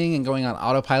cleaning and going on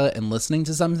autopilot and listening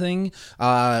to something,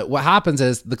 what happens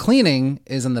is the cleaning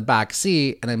is in the back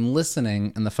seat and I'm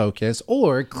listening in the focus,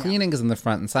 or cleaning is in the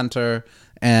front and center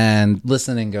and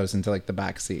listening goes into like the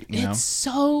back seat. It's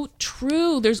so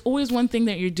true. There's always one thing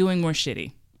that you're doing more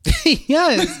shitty.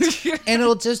 Yes. And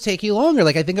it'll just take you longer.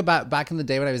 Like I think about back in the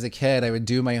day when I was a kid, I would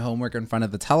do my homework in front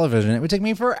of the television. It would take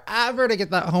me forever to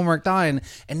get that homework done.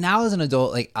 And now as an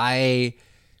adult, like I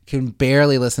can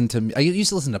barely listen to, I used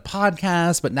to listen to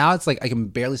podcasts, but now it's like I can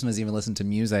barely sometimes even listen to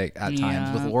music at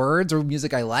times with words or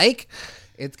music I like.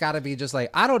 It's got to be just like,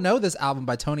 I don't know this album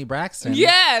by Tony Braxton.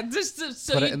 Yeah, just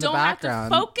so put you it in don't the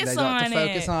background. have to focus on it. Don't have to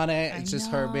focus on it. It's just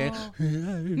her being,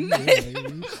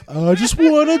 I just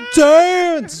want to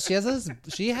dance.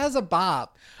 She has a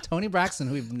bop. Tony Braxton,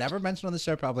 who we've never mentioned on the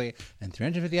show probably in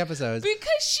 350 episodes.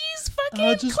 Because she's fucking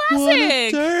I just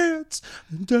classic. Dance.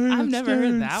 I've never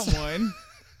heard that one.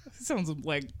 Sounds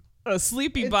like a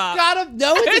sleepy bop.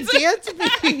 It's a dance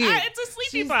beat. It's a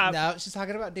sleepy bop. No, she's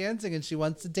talking about dancing and she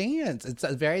wants to dance. It's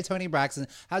a very Tony Braxton.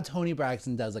 How Tony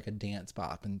Braxton does like a dance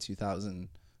bop in 2000.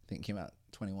 I think it came out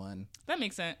 21. That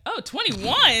makes sense. Oh,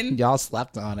 21? Y'all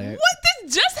slept on it. What?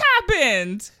 This just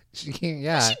happened. She can't.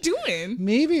 Yeah. What's she doing?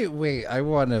 Maybe. Wait. I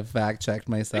want to fact check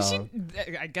myself.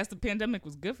 I guess the pandemic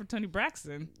was good for Tony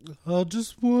Braxton. I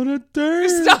just want to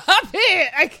dance. Stop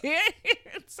it! I can't.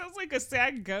 It sounds like a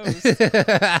sad ghost.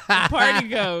 A party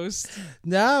ghost.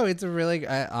 No, it's a really.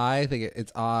 I think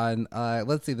it's on.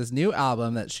 Let's see this new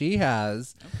album that she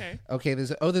has. Okay.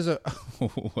 There's a.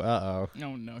 Uh-oh. Oh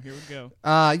no! Here we go.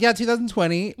 Yeah,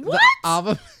 2020. What? The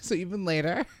album. So even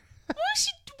later. What?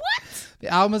 The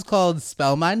album is called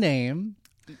Spell My Name.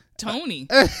 Tony.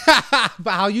 But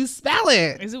how you spell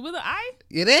it? Is it with an I?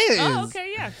 It is. Oh,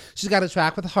 okay, yeah. She's got a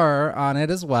track with her on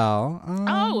it as well.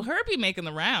 Her be making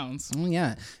the rounds. Oh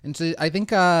yeah, and so I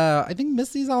think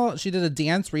Missy's all. She did a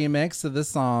dance remix of this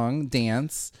song,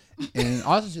 "Dance," in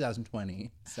also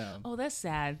 2020. So. Oh, that's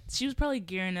sad. She was probably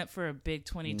gearing up for a big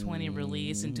 2020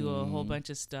 release and do a whole bunch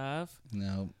of stuff.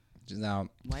 No. Now,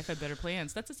 life had better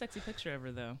plans. That's a sexy picture of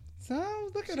her, though. So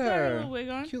look at her. Got a little wig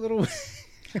on. Cute little wig.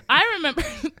 I remember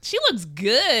she looks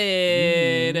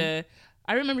good.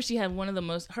 I remember she had one of the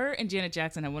most. Her and Janet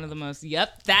Jackson had one of the most.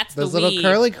 Yep, that's those the little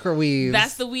curly weaves.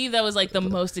 That's the weave that was like the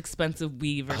most expensive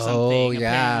weave or something. Oh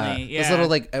yeah, apparently. Yeah. Those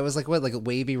little it was like what, like a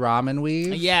wavy ramen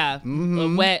weave. Yeah,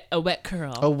 a wet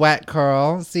curl. A wet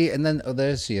curl. See, and then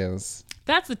there she is.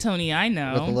 That's the Tony I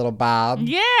know. With a little bob.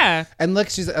 Yeah. And look,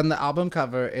 she's on the album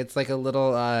cover. It's like a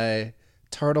little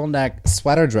turtleneck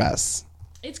sweater dress.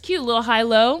 It's cute, little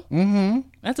high-low. Mm-hmm.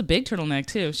 That's a big turtleneck,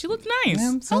 too. She looked nice.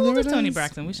 Yeah, so how old is Tony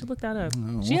Braxton? We should look that up.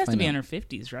 She has to be in her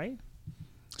 50s, right?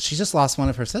 She just lost one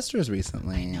of her sisters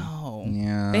recently. I know.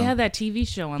 Yeah. They had that TV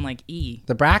show on like E.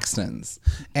 The Braxtons.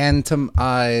 And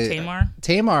Tamar?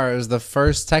 Tamar is the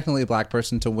first technically black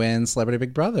person to win Celebrity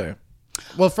Big Brother.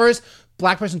 Well, first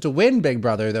black person to win Big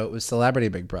Brother, though it was Celebrity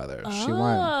Big Brother. Oh. She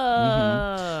won.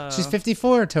 Mm-hmm. She's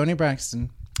 54, Tony Braxton.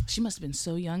 She must have been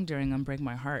so young during Unbreak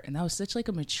My Heart, and that was such like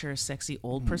a mature, sexy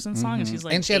old person song. And she's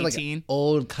like, and she 18. had like an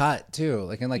old cut too,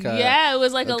 like in like a it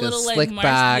was like a little slick like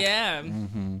back. Yeah.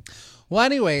 Mm-hmm. Well,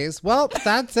 anyways,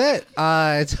 that's it.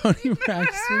 Tony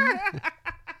Braxton.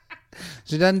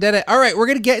 She done did it. All right, we're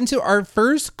gonna get into our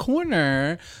first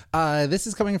corner. This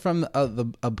is coming from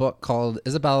a book called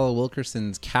Isabella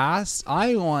Wilkerson's Cast.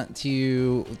 I want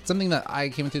to something that I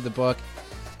came through the book.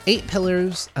 8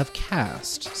 pillars of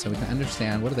cast, so we can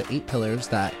understand what are the 8 pillars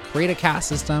that create a cast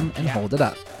system and hold it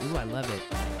up. Ooh, I love it.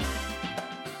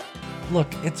 Look,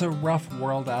 it's a rough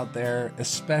world out there,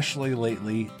 especially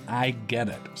lately. I get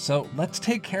it. So let's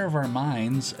take care of our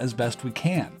minds as best we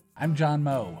can. I'm John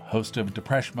Moe, host of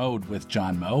Depeche Mode with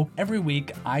John Moe. Every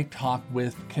week, I talk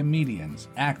with comedians,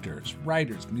 actors,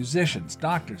 writers, musicians,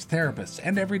 doctors, therapists,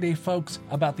 and everyday folks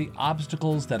about the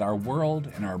obstacles that our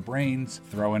world and our brains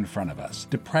throw in front of us.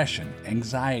 Depression,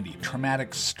 anxiety,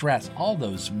 traumatic stress, all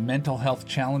those mental health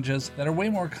challenges that are way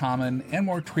more common and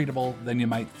more treatable than you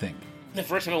might think. The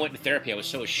first time I went to therapy, I was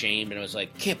so ashamed, and I was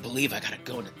like, can't believe I gotta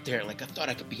go into therapy. Like, I thought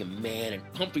I could be a man, and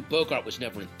Humphrey Bogart was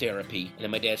never in therapy. And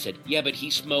then my dad said, yeah, but he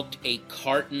smoked a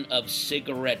carton of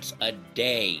cigarettes a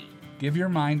day. Give your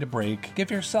mind a break,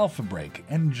 give yourself a break,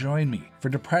 and join me for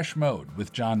Depeche Mode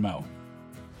with John Moe.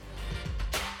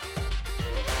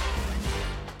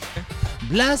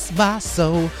 Bless my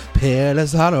soul,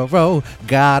 pillars on a row,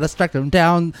 gotta strike them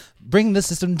down, bring the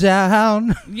system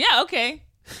down. Yeah, okay.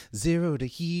 Zero to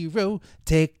hero,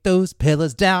 take those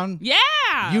pillars down.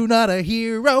 Yeah! You not a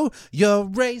hero, you're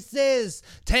racist.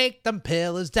 Take them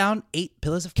pillars down, 8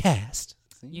 pillars of caste.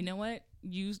 You know what?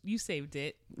 You saved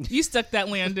it. You stuck that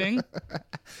landing. I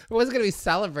wasn't going to be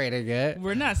celebrating it.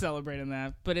 We're not celebrating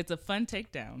that, but it's a fun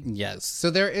takedown. Yes. So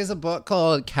there is a book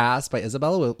called Caste by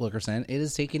Isabella Wilkerson. It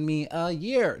has taken me a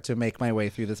year to make my way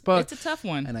through this book. It's a tough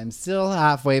one. And I'm still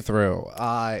halfway through.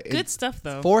 Good stuff,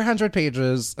 though. 400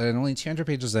 pages and only 200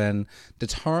 pages in.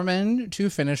 Determined to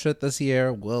finish it this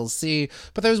year. We'll see.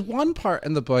 But there's one part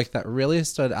in the book that really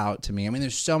stood out to me. I mean,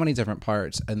 there's so many different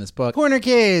parts in this book. Corner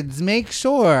kids, make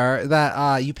sure that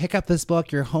you pick up this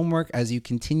book, your homework, as you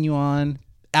continue on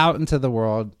out into the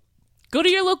world. Go to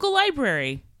your local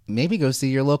library. Maybe go see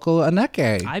your local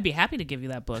Aneke. I'd be happy to give you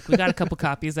that book. We got a couple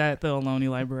copies at the Ohlone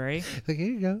Library. Like, here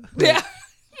you go. Yeah.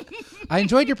 I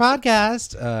enjoyed your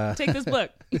podcast. Take this book.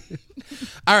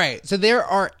 All right. So there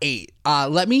are 8.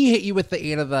 Let me hit you with the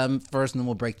 8 of them first, and then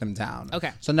we'll break them down.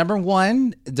 Okay. So number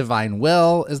 1, divine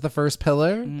will is the first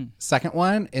pillar. Second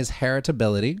one is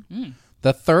heritability.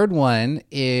 The third one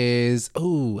is,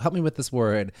 help me with this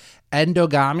word,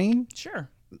 endogamy. Sure.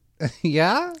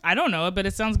 Yeah? I don't know it, but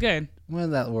it sounds good. What is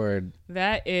that word?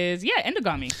 That is,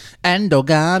 endogamy.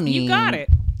 Endogamy. You got it.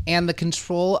 And the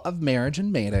control of marriage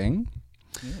and mating.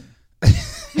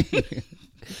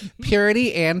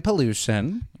 Purity and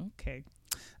pollution. Okay.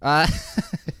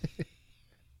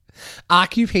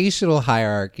 Occupational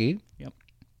hierarchy. Yep.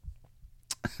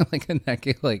 Like a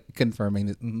neck, like confirming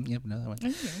that. Yep, no, that one.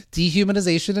 Okay.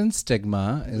 Dehumanization and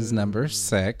stigma is number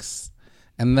 6.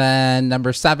 And then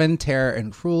number 7, terror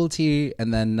and cruelty.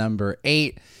 And then number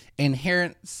 8,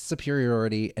 inherent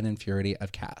superiority and inferiority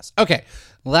of caste. Okay,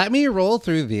 let me roll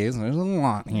through these. There's a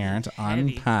lot here to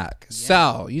unpack. Yeah.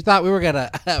 So, you thought we were going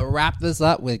to wrap this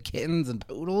up with kittens and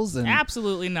poodles? And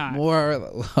absolutely not. More,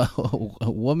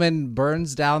 a woman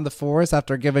burns down the forest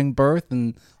after giving birth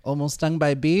and almost stung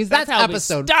by bees? That's how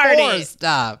episode 4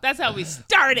 stuff. That's how we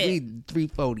started.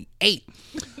 348.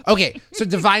 Okay, so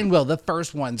divine will, the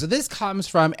first one. So this comes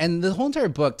from, and the whole entire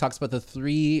book talks about the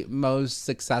 3 most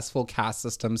successful caste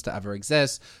systems to ever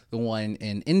exist. The one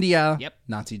in India,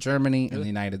 Nazi Germany, and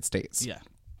the United States. Yeah.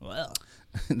 Well,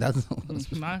 that's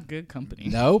not good company.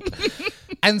 Nope.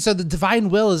 And so the divine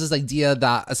will is this idea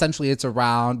that essentially it's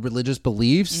around religious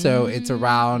beliefs. So it's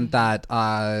around that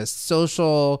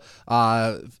social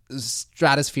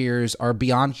stratospheres are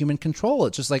beyond human control.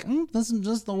 It's just like, this is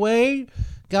just the way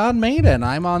God made it.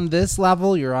 I'm on this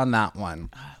level, you're on that one.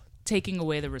 Taking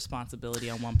away the responsibility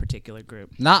on one particular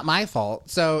group. Not my fault.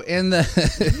 So in the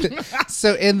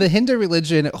Hindu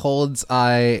religion, it holds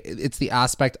it's the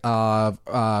aspect of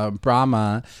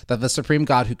Brahma, that the supreme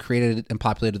God who created and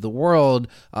populated the world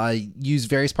used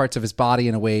various parts of his body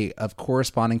in a way of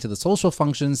corresponding to the social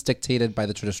functions dictated by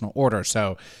the traditional order.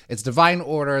 So it's divine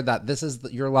order that this is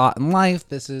your lot in life.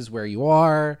 This is where you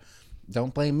are.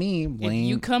 Don't blame me. If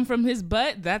you come from his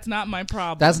butt, that's not my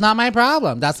problem. That's not my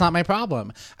problem. That's not my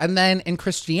problem. And then in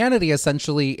Christianity,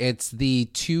 essentially, it's the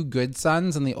 2 good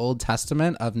sons in the Old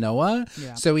Testament of Noah.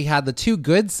 Yeah. So he had the 2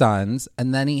 good sons,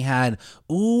 and then he had,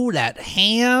 that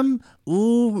Ham.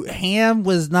 Ham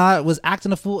was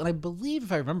acting a fool. And I believe,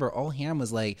 if I remember, all Ham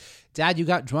was like, Dad, you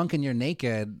got drunk and you're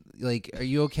naked. Like, are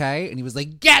you okay? And he was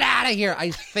like, get out of here.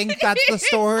 I think that's the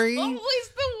story. Always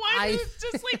the one who's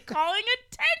just like calling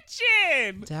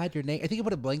attention. Dad, you're naked. I think he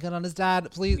put a blanket on his dad.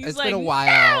 Please, He's it's like, been a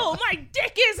while. No, my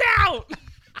dick is out.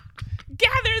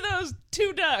 Gather those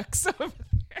 2 ducks over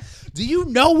there. Do you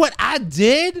know what I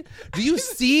did? Do you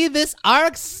see this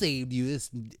ark saved you, this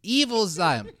evil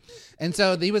son? And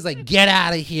so he was like, get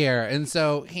out of here. And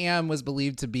so Ham was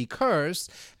believed to be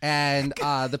cursed. And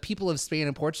the people of Spain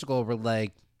and Portugal were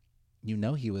like, you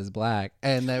know he was black.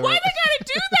 And they were, why they gotta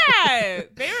do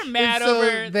that? They were mad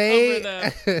over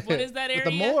the, what is that area?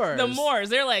 The Moors. The Moors.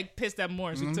 They're like pissed at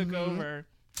Moors who took over.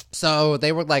 So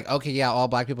they were like, okay, yeah, all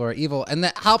black people are evil. And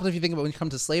that helped if you think about when you come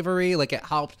to slavery, like it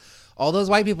helped. All those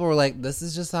white people were like, this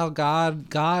is just how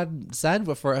God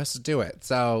said for us to do it.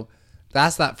 So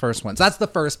that's that first one. So that's the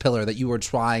first pillar that you were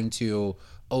trying to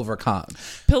overcome.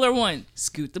 Pillar 1,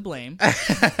 scoot the blame.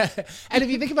 And if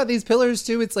you think about these pillars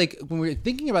too, it's like when we're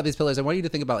thinking about these pillars, I want you to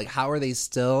think about like how are they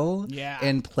still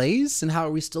in place and how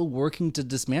are we still working to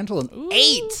dismantle them? Ooh.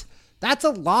 8. That's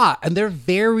a lot. And they're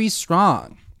very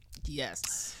strong.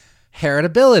 Yes.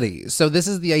 Heritability. So this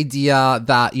is the idea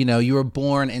that, you were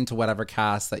born into whatever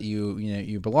caste that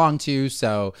you belong to.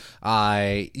 So,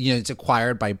 it's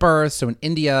acquired by birth. So in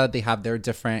India, they have their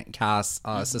different caste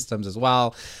systems as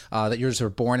well, that you're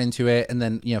sort of born into it. And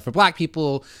then, for black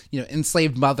people,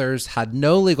 enslaved mothers had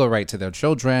no legal right to their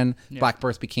children. Yeah. Black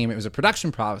birth it was a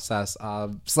production process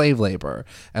of slave labor,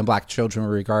 and black children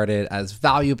were regarded as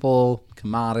valuable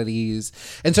commodities.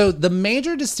 And so the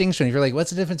major distinction, if you're like,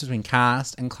 what's the difference between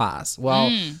caste and class?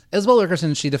 Well, Isabel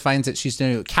Wilkerson, she defines it, she's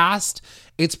saying caste,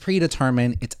 it's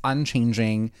predetermined, it's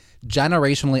unchanging,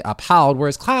 generationally upheld,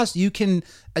 whereas class, you can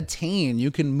attain,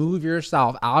 you can move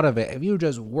yourself out of it if you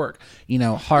just work,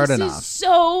 hard enough. This is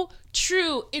so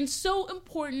true and so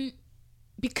important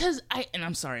because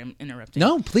I'm sorry, I'm interrupting.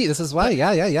 No, please, this is why,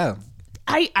 yeah.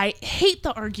 I hate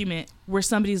the argument where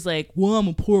somebody's like, well, I'm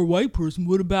a poor white person.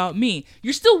 What about me?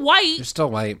 You're still white. You're still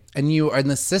white. And you are in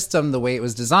the system the way it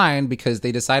was designed because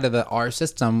they decided that our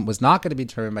system was not going to be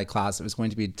determined by class. It was going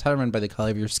to be determined by the color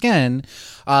of your skin.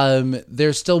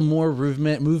 There's still more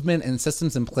movement and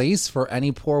systems in place for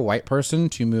any poor white person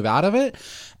to move out of it.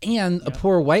 And a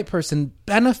poor white person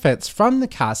benefits from the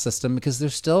caste system because they're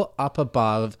still up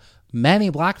above many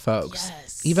black folks.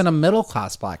 Yes. Even a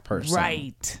middle-class black person.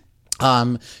 Right.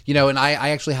 And I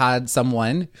actually had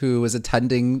someone who was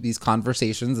attending these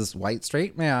conversations, this white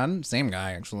straight man, same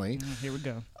guy actually. Here we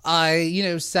go.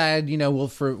 Said, well,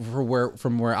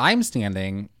 from where I'm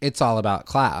standing, it's all about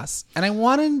class. And I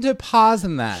wanted to pause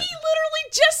in that. He literally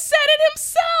just said it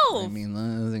himself. I mean,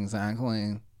 that's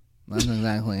exactly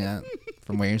it.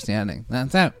 From where you're standing.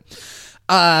 That's it.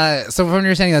 So from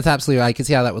your saying, that's absolutely, I can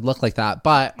see how that would look like that.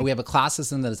 But we have a class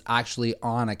system that is actually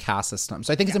on a caste system.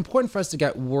 So I think it's important for us to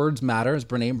get Words Matter, as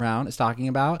Brene Brown is talking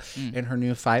about in her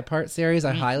new 5-part series.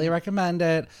 I highly recommend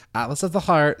it. Atlas of the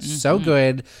Heart, so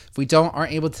good. If we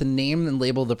aren't able to name and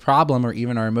label the problem or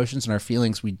even our emotions and our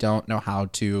feelings, we don't know how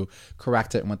to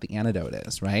correct it and what the antidote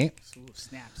is, right? Ooh,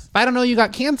 snaps. If I don't know you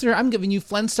got cancer, I'm giving you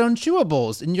Flintstone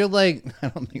chewables. And you're like, I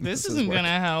don't think this isn't going to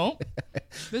help.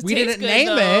 We didn't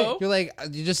name it. You're like,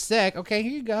 you're just sick. Okay,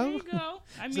 here you go. Here you go.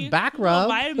 It's a back rub.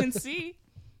 Vitamin C.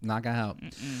 Not gonna help.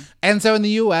 And so in the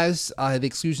U.S., the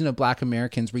exclusion of black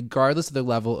Americans, regardless of their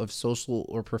level of social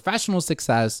or professional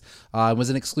success, was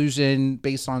an exclusion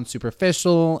based on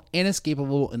superficial,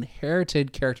 inescapable,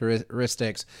 inherited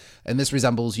characteristics. And this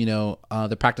resembles,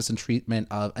 the practice and treatment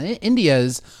of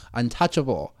India's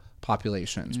untouchable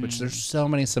populations, which there's so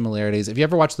many similarities. If you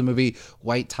ever watched the movie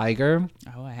White Tiger,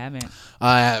 oh, I haven't.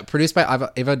 Produced by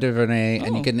Ava DuVernay,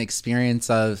 and you get an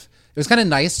experience of. It was kind of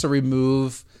nice to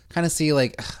remove, kind of see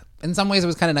like, in some ways, it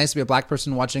was kind of nice to be a black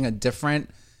person watching a different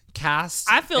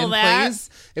cast. I feel that. Plays.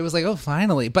 It was like, oh,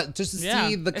 finally, but just to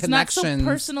see the connections. It's not so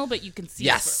personal, but you can see.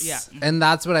 Yes, and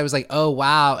that's what I was like, oh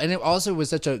wow, and it also was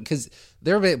such a because.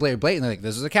 They were very blatant. They're like,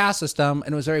 this is a caste system.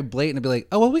 And it was very blatant to be like,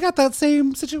 oh, well, we got that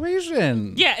same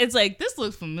situation. Yeah, it's like, this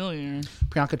looks familiar.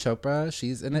 Priyanka Chopra,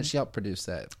 she's in it. She helped produce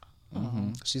it.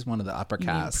 She's one of the upper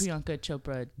cast. Priyanka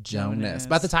Chopra Jonas.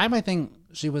 By the time, I think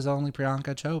she was only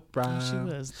Priyanka Chopra. She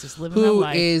was just living her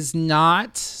life. Who is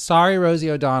not, sorry,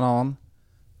 Rosie O'Donnell,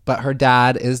 but her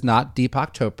dad is not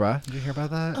Deepak Chopra. Did you hear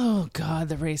about that? Oh, God,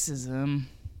 the racism.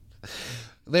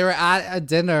 They were at a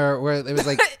dinner where it was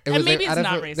like it was maybe it's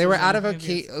not racist. They were out of a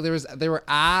they were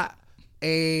at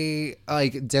a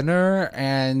like dinner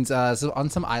and so on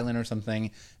some island or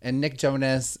something, and Nick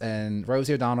Jonas and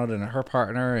Rosie O'Donnell and her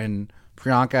partner and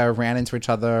Priyanka ran into each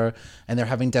other, and they're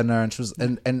having dinner, and she was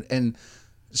and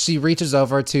she reaches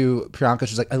over to Priyanka.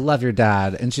 She's like, I love your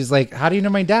dad. And she's like, how do you know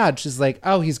my dad? She's like,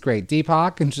 oh, he's great.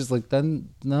 Deepak. And she's like, then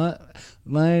not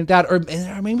my dad. Or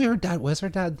maybe her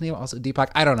dad's name also Deepak?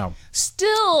 I don't know.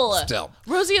 Still.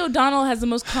 Rosie O'Donnell has the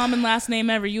most common last name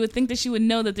ever. You would think that she would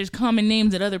know that there's common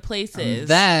names at other places. And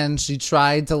then she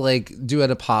tried to like do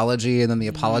an apology, and then the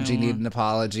apology needed an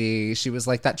apology. She was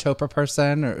like that Chopra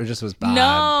person, or it just was bad.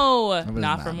 No,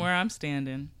 not bad. From where I'm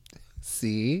standing.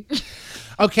 See?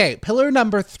 Okay, pillar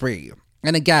number 3.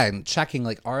 And again, checking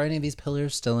like, are any of these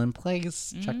pillars still in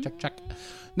place? Check.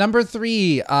 Number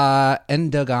 3,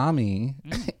 endogamy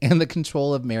and the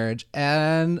control of marriage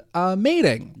and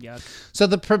mating. Yuck. So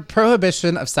the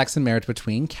prohibition of sex and marriage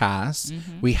between castes.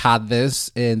 We had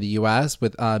this in the U.S.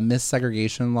 with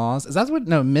segregation laws. Is that what?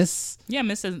 No,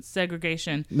 Yeah,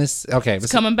 segregation. Okay.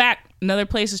 It's coming back. Another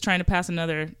place is trying to pass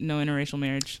another no interracial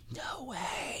marriage. No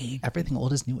way. Everything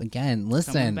old is new again.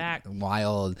 Listen. Coming back.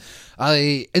 Wild.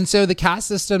 And so the caste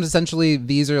systems, essentially,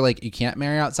 these are like, you can't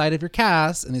marry outside of your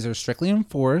caste, and these are strictly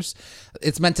enforced.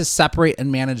 It's meant to separate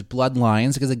and manage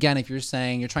bloodlines, because again, if you're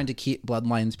saying you're trying to keep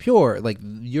bloodlines pure, like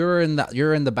you're in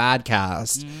the bad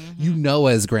caste, you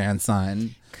Noah's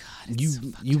grandson.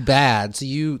 You bad. So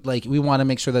we want to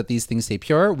make sure that these things stay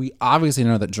pure. We obviously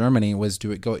know that Germany was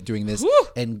doing this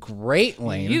in great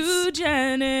lengths.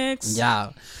 Eugenics.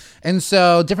 Yeah. And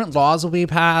so different laws will be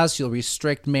passed. You'll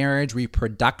restrict marriage,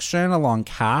 reproduction along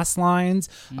caste lines.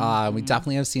 We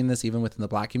definitely have seen this even within the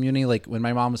Black community. Like when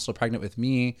my mom was still pregnant with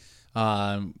me,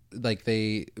 like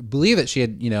they believe that she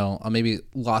had, maybe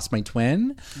lost my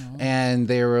twin, and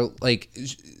they were like,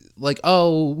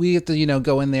 oh, we have to,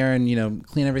 go in there and,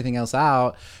 clean everything else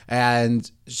out. And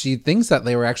she thinks that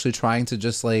they were actually trying to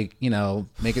just make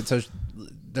it so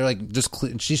they're like,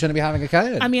 she shouldn't be having a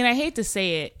kid. I mean, I hate to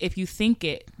say it. If you think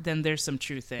it, then there's some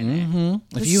truth in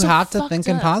it. If you have to think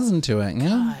and pause into it.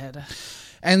 Yeah. God.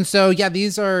 And so, yeah,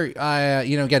 these are,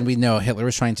 again, we know Hitler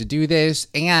was trying to do this,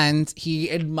 and he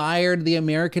admired the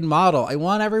American model. I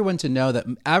want everyone to know that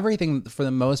everything, for the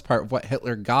most part, of what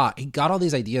Hitler got, he got all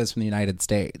these ideas from the United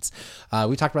States.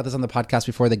 We talked about this on the podcast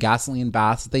before, the gasoline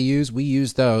baths that they use. We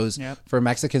use those for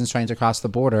Mexicans trying to cross the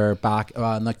border back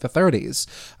in the 30s.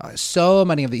 So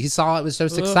many of these, he saw it was so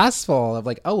successful of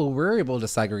we're able to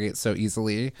segregate so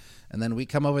easily. And then we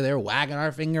come over there wagging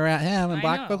our finger at him, and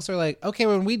Black folks are like, okay,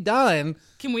 when we done,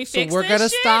 can we fix this? So we're going to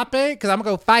stop it? Because I'm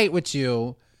going to go fight with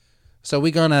you. So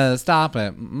we're going to stop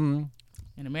it. And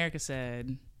America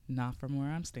said, not from where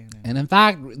I'm standing. And in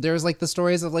fact, there's the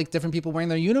stories of different people wearing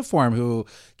their uniform who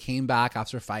came back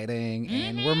after fighting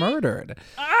and were murdered.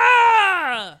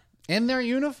 In their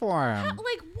uniform.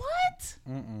 What?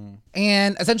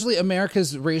 And essentially,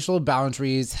 America's racial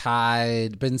boundaries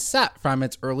had been set from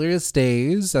its earliest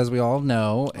days, as we all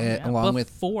know,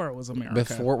 before it was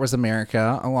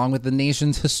America, along with the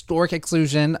nation's historic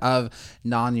exclusion of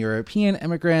non-European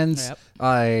immigrants.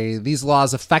 These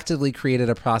laws effectively created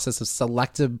a process of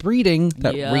selective breeding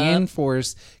that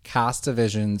reinforced caste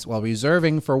divisions while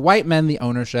reserving for white men the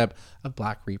ownership of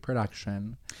Black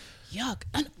reproduction. Yuck.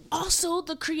 And also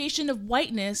the creation of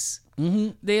whiteness.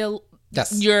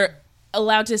 Yes. You're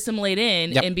allowed to assimilate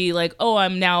in and be like, oh,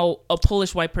 I'm now a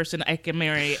Polish white person. I can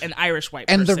marry an Irish white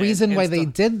person. And the reason why they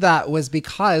did that was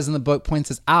because, and the book points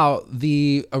this out,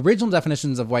 the original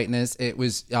definitions of whiteness, it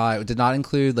did not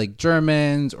include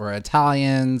Germans or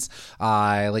Italians,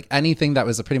 anything that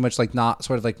was pretty much not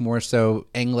sort of more so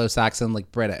Anglo-Saxon,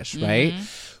 British, right?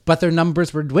 But their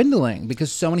numbers were dwindling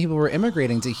because so many people were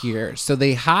immigrating to here. So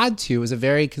they had to. It was a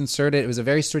very concerted, it was a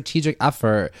very strategic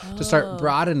effort to start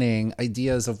broadening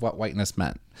ideas of what whiteness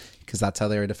meant, because that's how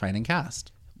they were defining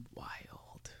caste.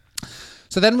 Wild.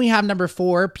 So then we have number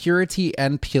 4, purity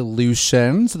and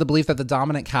pollution. So the belief that the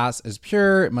dominant caste is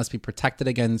pure, it must be protected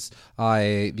against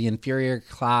the inferior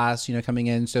class, coming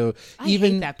in. So I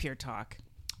hate that pure talk.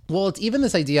 Well, it's even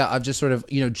this idea of just sort of,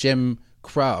 Jim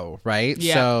Crow, right?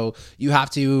 Yeah. So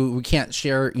we can't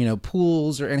share,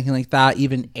 pools or anything like that.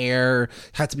 Even air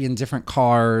had to be in different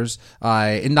cars.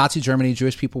 In Nazi Germany,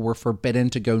 Jewish people were forbidden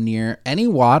to go near any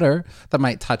water that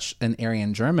might touch an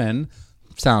Aryan German.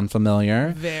 Sound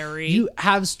familiar? Very. You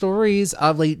have stories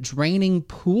of draining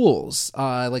pools.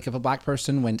 If a Black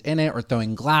person went in it or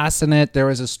throwing glass in it. There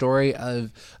was a story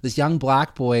of this young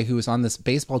Black boy who was on this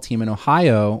baseball team in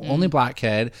Ohio, only Black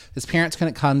kid. His parents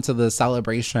couldn't come to the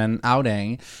celebration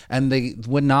outing, and they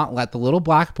would not let the little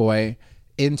Black boy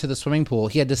into the swimming pool.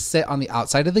 He had to sit on the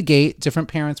outside of the gate. Different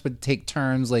parents would take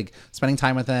turns spending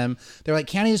time with him. They're like,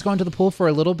 can't he just go into the pool for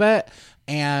a little bit?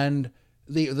 And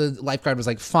the lifeguard was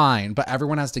like, fine, but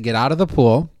everyone has to get out of the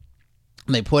pool.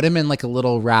 And they put him in a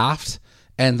little raft,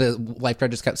 and the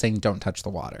lifeguard just kept saying, don't touch the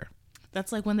water.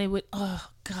 That's when they would, oh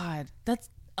God, that's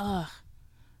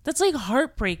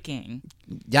heartbreaking.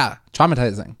 Yeah,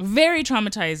 traumatizing. Very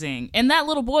traumatizing. And that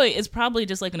little boy is probably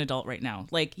just an adult right now.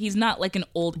 He's not an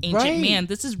old ancient man.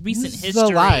 This is recent history.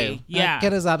 Alive. Yeah. That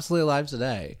kid is absolutely alive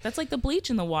today. That's the bleach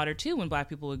in the water too when Black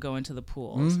people would go into the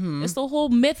pools. It's the whole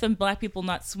myth of Black people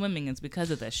not swimming is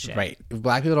because of this shit. Right.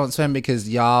 Black people don't swim because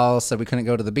y'all said we couldn't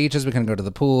go to the beaches, we couldn't go to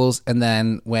the pools, and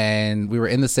then when we were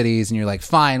in the cities and you're like,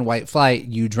 fine, white flight,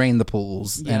 you drained the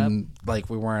pools, and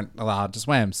we weren't allowed to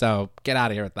swim. So get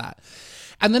out of here with that.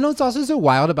 And then what's also so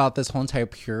wild about this whole entire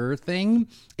pure thing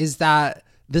is that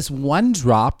this one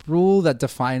drop rule that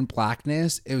defined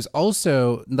blackness, it was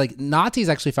also like Nazis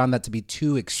actually found that to be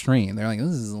too extreme. They're like, this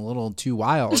is a little too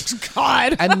wild.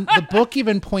 God. And the book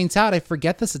even points out, I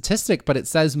forget the statistic, but it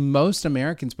says most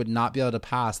Americans would not be able to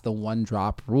pass the one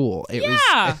drop rule. It was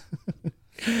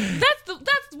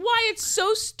That's why it's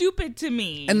so stupid to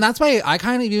me. And that's why I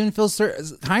kind of even feel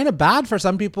kind of bad for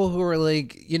some people who are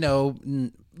like, I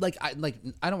don't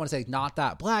want to say not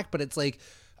that black, but it's like,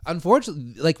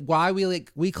 unfortunately, like why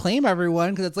we claim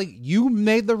everyone, because it's like you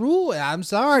made the rule. I'm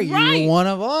sorry, you're one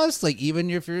of us. Like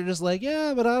even if you're just like,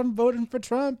 yeah, but I'm voting for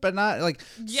Trump, but not like,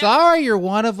 sorry, you're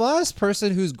one of us.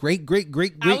 Person whose great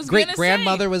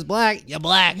grandmother was black. You're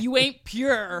black. You ain't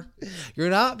pure.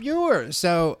 You're not pure.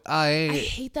 So I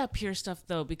hate that pure stuff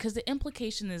though, because the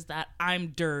implication is that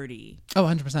I'm dirty. Oh,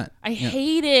 100%. I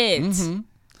hate it. Mm-hmm.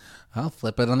 I'll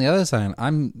flip it on the other side.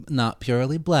 I'm not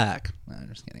purely black. No, I'm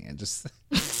just kidding. I just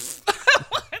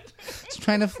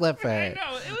trying to flip it. I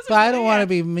know, but I don't want to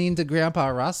be mean to Grandpa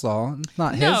Russell. It's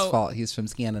not his fault. He's from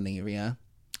Scandinavia.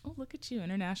 Oh, look at you,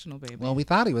 international baby. Well, we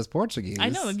thought he was Portuguese. I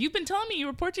know. You've been telling me you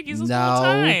were Portuguese this whole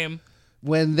time.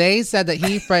 When they said that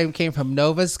he came from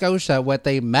Nova Scotia, what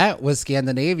they meant was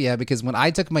Scandinavia, because when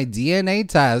I took my DNA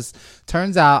test,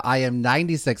 turns out I am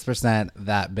 96%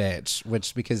 that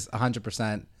bitch, because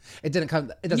 100%. It doesn't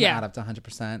add up to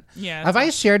 100%. Yeah. Have I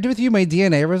shared with you my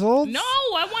DNA results? No,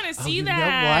 I want to see that.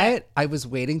 You know what? I was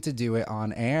waiting to do it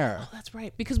on air. Oh, that's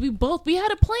right. Because we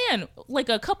had a plan. Like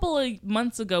a couple of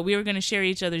months ago, we were going to share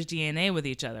each other's DNA with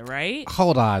each other, right?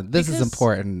 Hold on. This is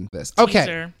important.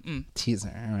 Okay.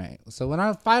 Teaser. All right. So in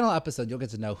our final episode, you'll get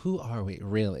to know who are we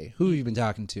really? Who have you been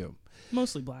talking to?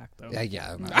 Mostly black, though.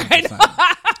 Yeah.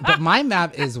 But my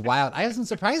map is wild. I have some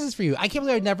surprises for you. I can't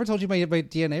believe I never told you my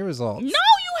DNA results. No, you haven't.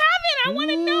 I want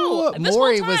to know.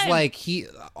 Maury was like,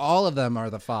 all of them are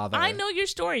the father. I know your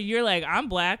story. You're like, I'm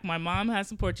black. My mom has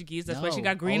some Portuguese. That's why she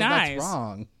got green eyes. That's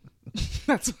wrong.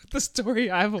 That's what the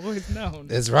story I've always known.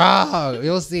 It's wrong.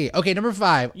 You'll see. Okay, number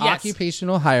 5,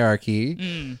 occupational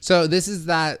hierarchy. So this is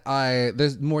that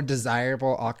there's more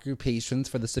desirable occupations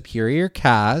for the superior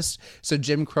caste. So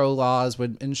Jim Crow laws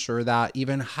would ensure that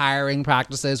even hiring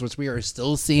practices, which we are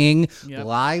still seeing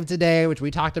live today, which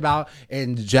we talked about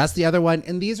in just the other one.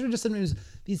 And these are just sometimes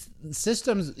these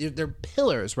systems, they're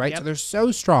pillars, right? So they're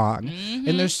so strong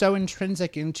and they're so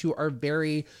intrinsic into our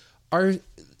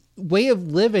way of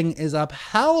living is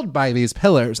upheld by these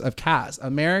pillars of caste.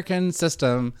 American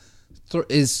system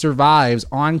survives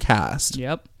on caste.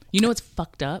 Yep. You know what's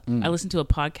fucked up? I listened to a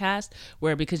podcast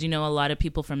where, because a lot of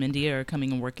people from India are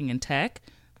coming and working in tech,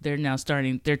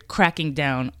 they're cracking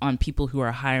down on people who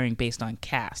are hiring based on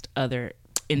caste, other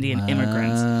Indian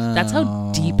immigrants. That's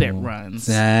how deep it runs.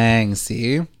 Dang,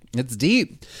 see? It's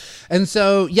deep. And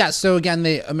so, so again,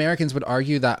 the Americans would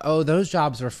argue that, those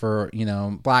jobs are for,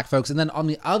 black folks. And then on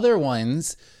the other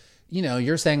ones,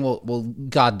 you're saying, well,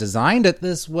 God designed it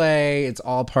this way. It's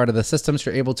all part of the system.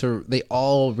 So they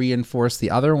all reinforce the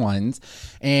other ones.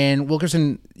 And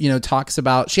Wilkerson, talks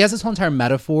about, she has this whole entire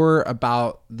metaphor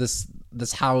about this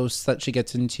house that she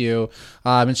gets into.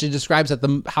 And she describes that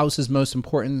the house's most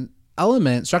important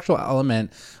structural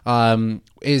element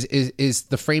is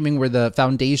the framing, where the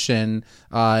foundation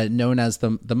known as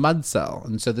the mud cell.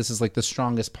 And so this is like the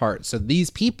strongest part. So these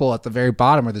people at the very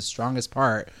bottom are the strongest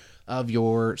part of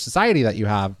your society that you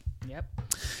have. Yep.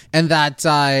 And that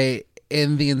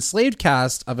in the enslaved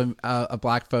caste of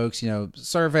black folks,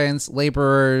 servants,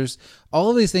 laborers, all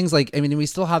of these things, we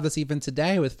still have this even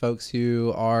today with folks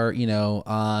who are,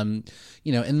 in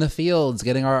the fields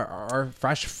getting our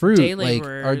fresh fruit,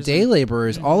 our day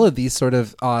laborers, all of these sort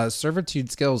of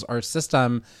servitude skills. Our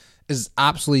system is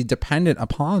absolutely dependent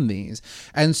upon these.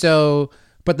 And so,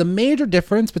 but the major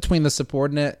difference between the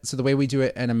subordinate, so the way we do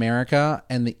it in America,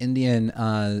 and the Indian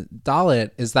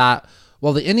Dalit is that,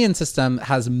 well, the Indian system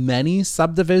has many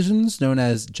subdivisions known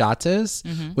as jatis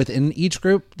within each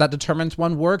group that determines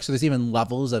one work. So there's even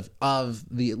levels of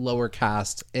the lower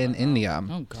caste in India.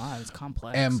 Oh, God, it's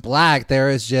complex. And black, there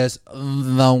is just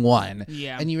the one.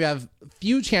 Yeah. And you have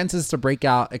few chances to break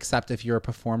out except if you're a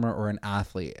performer or an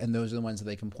athlete. And those are the ones that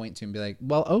they can point to and be like,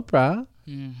 well, Oprah,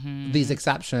 these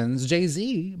exceptions,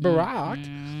 Jay-Z,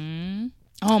 Barack.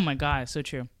 Oh, my God, so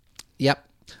true. Yep.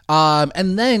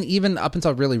 And then even up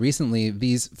until really recently,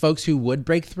 these folks who would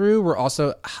break through were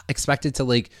also expected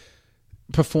to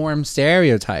perform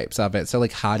stereotypes of it. So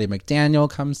Hattie McDaniel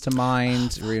comes to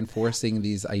mind, reinforcing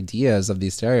these ideas of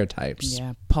these stereotypes.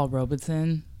 Yeah, Paul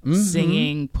Robeson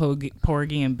singing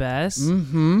Porgy and Bess.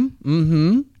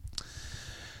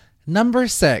 Number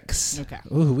 6. Okay.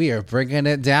 Ooh, we are bringing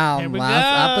it down Here we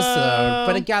last go. episode.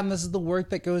 But again, this is the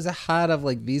work that goes ahead of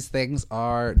like these things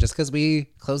are just because we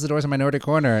close the doors on Minority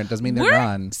Corner, it doesn't mean they're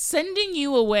gone. We're sending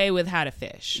you away with how to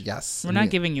fish. Yes. We're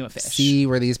not giving you a fish. See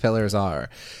where these pillars are.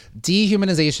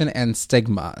 Dehumanization and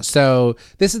stigma. So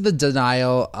this is the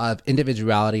denial of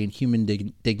individuality and human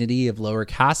dignity of lower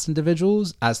caste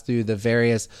individuals as through the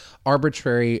various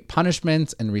arbitrary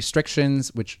punishments and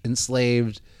restrictions which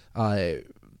enslaved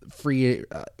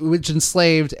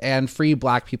and free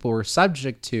black people were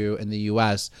subject to in the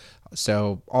U.S.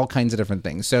 So all kinds of different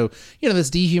things. So, this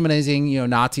dehumanizing,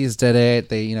 Nazis did it.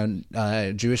 They,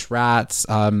 Jewish rats,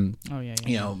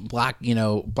 black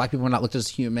people were not looked at as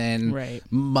human. Right.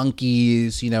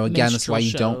 Monkeys, again, that's why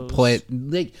you don't put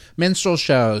like minstrel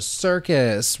shows,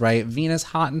 circus, right? Venus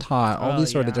Hot and Hot, all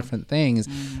these sort of different things.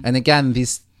 And again,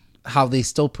 how they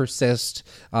still persist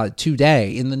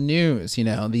today in the news,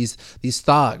 these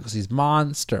thugs, these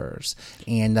monsters,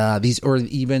 and or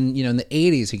even, in the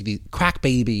 80s, these crack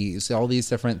babies, all these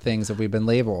different things that we've been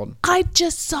labeled. I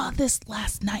just saw this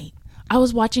last night. I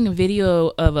was watching a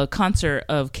video of a concert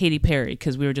of Katy Perry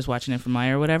because we were just watching it from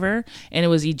Maya or whatever, and it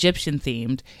was Egyptian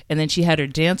themed. And then she had her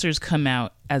dancers come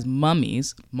out as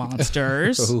mummies,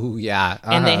 monsters. Oh, yeah.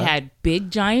 And they had big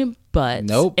giant butts.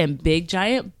 Nope. And big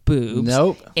giant boobs.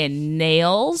 Nope. And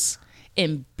nails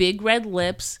and big red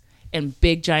lips and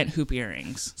big giant hoop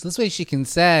earrings. So this way she can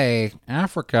say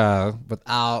Africa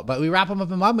but we wrap them up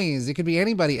in mummies. It could be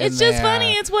anybody in It's there. just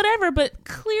funny. It's whatever. But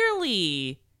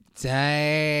clearly...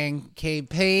 Dang,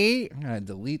 KP. I'm going to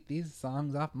delete these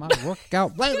songs off my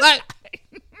workout.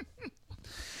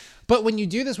 But when you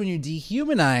do this, when you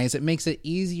dehumanize, it makes it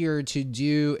easier to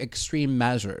do extreme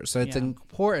measures. So it's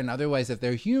important. Otherwise, if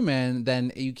they're human,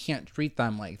 then you can't treat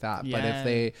them like that. Yeah. But if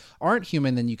they aren't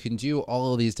human, then you can do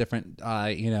all of these different,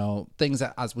 things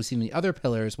that, as we see in the other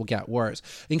pillars, will get worse.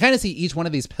 You can kind of see each one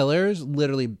of these pillars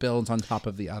literally builds on top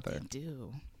of the other. I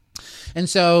do. And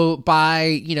so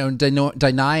by,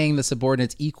 denying the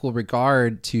subordinates equal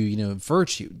regard to,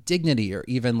 virtue, dignity, or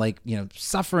even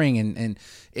suffering and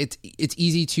it's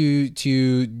easy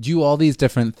to do all these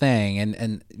different things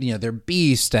and they're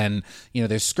beasts and,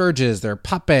 they're scourges, they're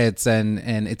puppets and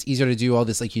it's easier to do all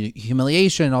this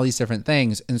humiliation, all these different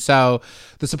things. And so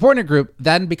the subordinate group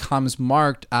then becomes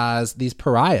marked as these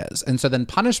pariahs. And so then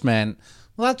punishment,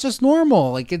 well, that's just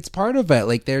normal. It's part of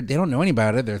it. They don't know any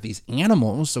about it. They're these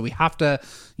animals, so we have to,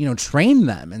 train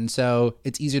them. And so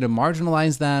it's easier to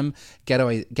marginalize them,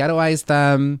 ghettoize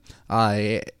them,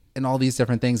 and all these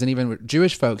different things. And even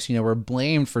Jewish folks, were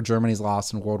blamed for Germany's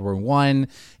loss in World War I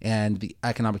and the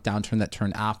economic downturn that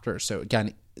turned after. So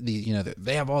again,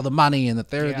 they have all the money and that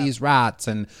they're these rats,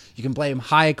 and you can blame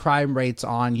high crime rates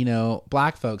on,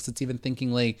 black folks. It's even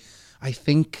thinking I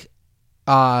think,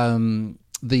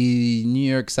 the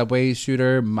New York subway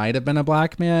shooter might have been a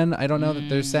black man. I don't know that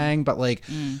they're saying, but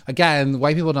again,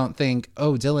 white people don't think,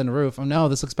 oh, Dylan Roof, oh no,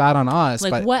 this looks bad on us.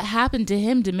 But what happened to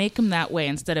him to make him that way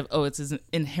instead of, oh, it's his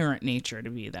inherent nature to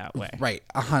be that way. Right.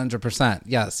 100%.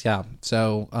 Yes. Yeah.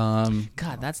 So,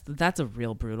 God, that's a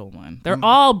real brutal one. They're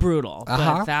all brutal,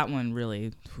 but that one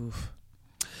really, oof.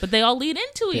 But they all lead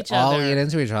into each other. All lead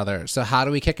into each other. So how do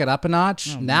we kick it up a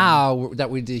notch? Now that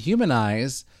we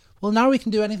dehumanize, well, now we can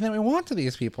do anything we want to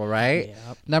these people, right?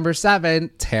 Yep. Number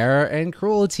 7, terror and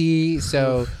cruelty.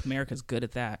 So America's good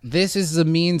at that. This is a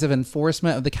means of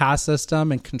enforcement of the caste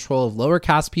system and control of lower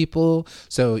caste people.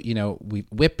 So,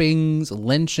 whippings,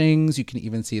 lynchings. You can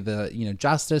even see the,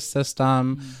 justice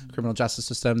system, criminal justice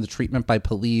system, the treatment by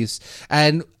police.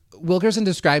 And Wilkerson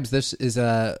describes this as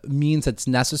a means that's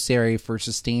necessary for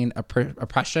sustained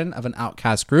oppression of an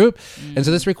outcast group. And so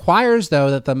this requires,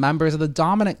 though, that the members of the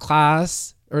dominant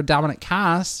class or dominant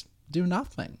caste do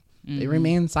nothing. They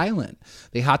remain silent.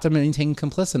 They have to maintain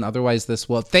complicit. Otherwise,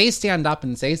 if they stand up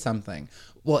and say something,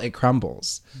 well, it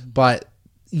crumbles. But,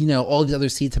 all the other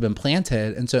seeds have been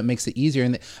planted. And so it makes it easier.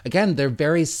 And again, their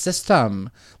very system,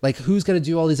 who's going to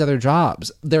do all these other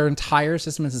jobs? Their entire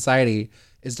system in society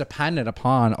is dependent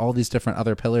upon all these different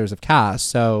other pillars of caste.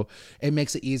 So it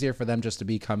makes it easier for them just to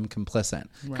become complicit.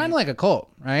 Right. Kind of like a cult,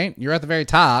 right? You're at the very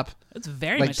top. It's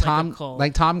very much like a cult.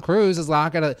 Like Tom Cruise is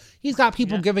not gonna. He's got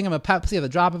people giving him a Pepsi at the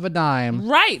drop of a dime.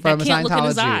 Right. From that can't look in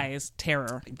his eyes.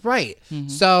 Terror. Right.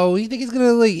 So you think he's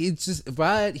gonna it's just,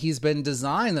 but he's been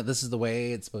designed that this is the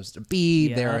way it's supposed to be.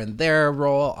 Yeah. They're in their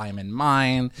role. I'm in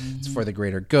mine. It's for the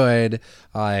greater good.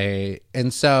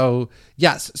 And so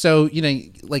yes. So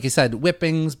like I said,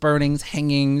 whippings, burnings,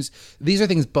 hangings. These are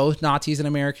things both Nazis and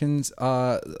Americans,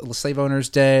 slave owners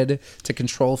did to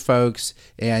control folks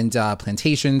and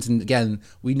plantations and And again,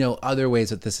 we know other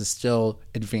ways that this is still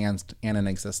advanced and in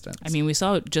existence. I mean, we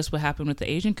saw just what happened with the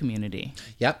Asian community.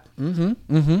 Yep.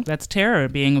 That's terror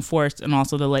being enforced, and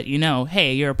also to let you know,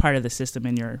 hey, you're a part of the system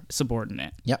and you're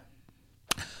subordinate. Yep.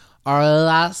 Our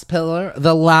last pillar,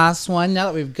 the last one, now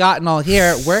that we've gotten all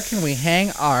here, where can we hang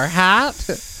our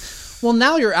hat? Well,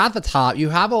 now you're at the top. You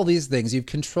have all these things. You've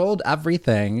controlled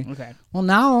everything. Okay. Well,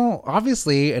 now,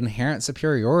 obviously, inherent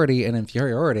superiority and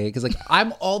inferiority, because, like,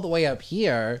 I'm all the way up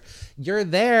here. You're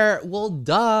there. Well,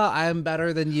 duh, I'm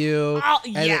better than you. Oh,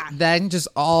 yeah. And it then just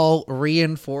all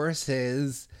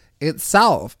reinforces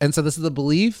itself. And so this is the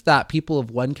belief that people of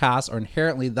one caste are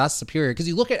inherently thus superior, because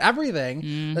you look at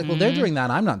everything like, well, they're doing that,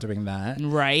 I'm not doing that,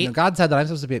 right? You know, God said that I'm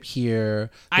supposed to be up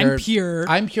here. I'm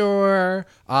pure.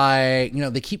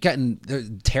 They keep they're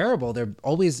terrible, they're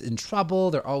always in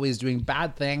trouble, they're always doing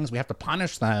bad things, we have to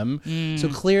punish them. So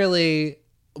clearly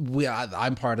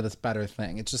I'm part of this better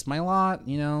thing. It's just my lot,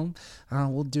 you know.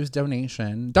 We'll do a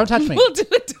donation. Don't touch me. We'll do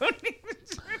a donation.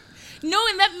 No,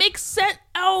 and that makes sense.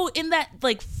 Oh, and that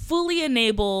like fully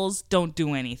enables don't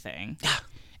do anything. Yeah.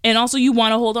 And also you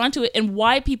want to hold on to it. And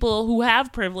why people who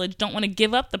have privilege don't want to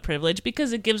give up the privilege,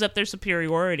 because it gives up their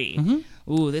superiority.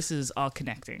 Ooh, this is all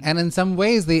connecting. And in some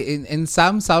ways, in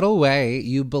some subtle way,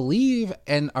 you believe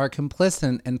and are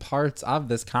complicit in parts of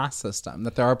this caste system.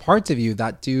 That there are parts of you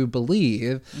that do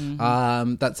believe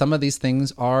that some of these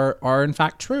things are in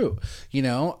fact true. You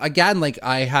know, again, like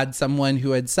I had someone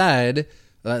who had said,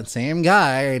 that same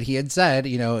guy, he had said,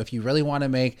 you know, if you really want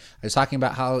to I was talking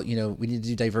about how, you know, we need to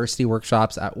do diversity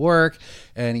workshops at work.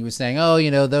 And he was saying, oh,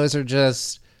 you know, those are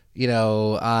just, you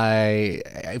know, I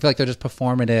feel like they're just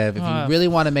performative. If you really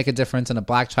want to make a difference in a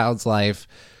Black child's life,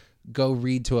 go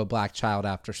read to a Black child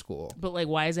after school. But like,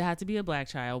 why does it have to be a Black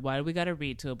child? Why do we got to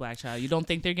read to a Black child? You don't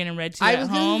think they're getting read to at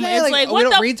home? It's like, what we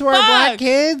don't read to our Black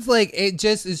kids. Like, it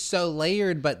just is so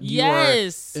layered. But you are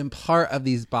in part of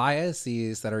these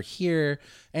biases that are here.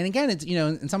 And again, it's, you know,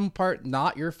 in some part,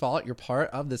 not your fault. You're part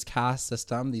of this caste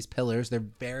system, these pillars. They're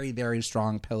very, very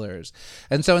strong pillars.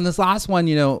 And so in this last one,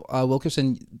 you know,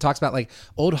 Wilkerson talks about like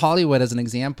old Hollywood as an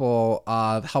example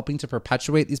of helping to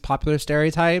perpetuate these popular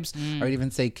stereotypes, or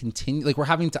even say continue. Like, we're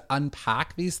having to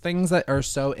unpack these things that are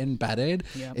so embedded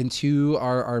into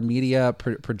our media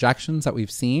projections that we've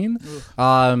seen.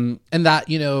 And that,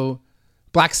 you know,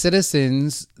 Black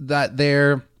citizens, that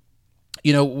they're,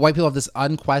 you know, white people have this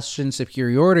unquestioned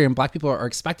superiority, and Black people are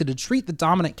expected to treat the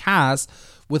dominant caste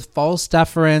with false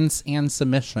deference and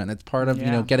submission. It's part of, you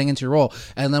know, getting into your role.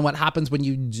 And then what happens when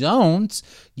you don't,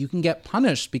 you can get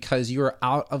punished because you are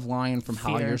out of line from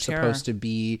how you're supposed to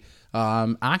be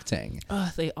acting.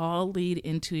 They all lead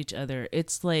into each other.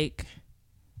 It's like,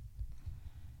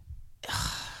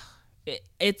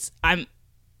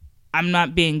 I'm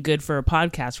not being good for a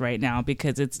podcast right now,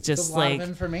 because it's just like a lot of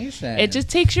information. It just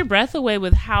takes your breath away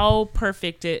with how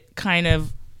perfect it kind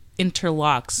of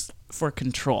interlocks for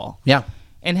control. Yeah.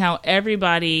 And how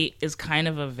everybody is kind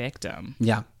of a victim.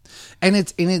 Yeah.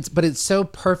 But it's so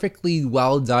perfectly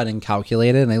well done and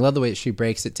calculated. And I love the way she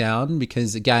breaks it down,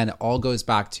 because again, it all goes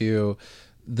back to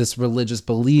this religious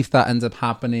belief that ends up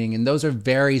happening, and those are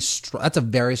that's a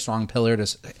very strong pillar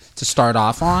to start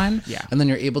off on. And then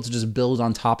you're able to just build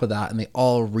on top of that, and they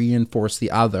all reinforce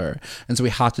the other. And so we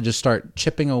have to just start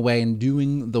chipping away and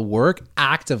doing the work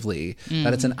actively.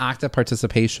 That it's an active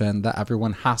participation that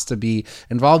everyone has to be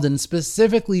involved in,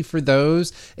 specifically for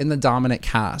those in the dominant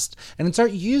caste. And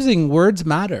start using words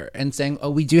matter and saying,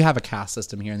 oh, we do have a caste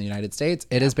system here in the United States.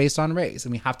 It is based on race,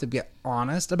 and we have to be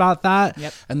honest about that.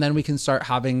 And then we can start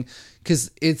having,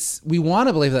 because we want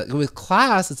to believe that with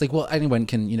class, it's like, well, anyone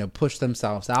can, you know, push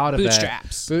themselves out of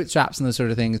bootstraps and those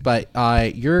sort of things. But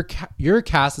your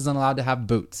caste isn't allowed to have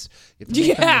boots. You have to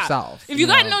make them yourself. If you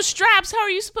got no straps, how are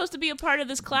you supposed to be a part of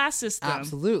this class system?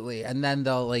 Absolutely. And then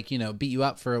they'll, like, you know, beat you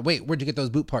up for, wait, where'd you get those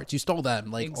boot parts? You stole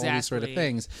them. Like, all these sort of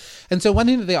things. And so one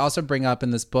thing that they also bring up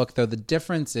in this book, though, the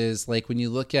difference is, like, when you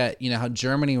look at, you know, how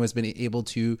Germany was been able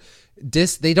to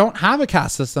they don't have a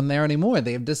caste system there anymore.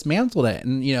 They have dismantled it.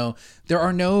 And, you know, there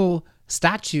are no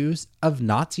statues of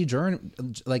Nazi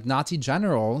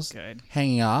generals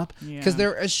hanging up because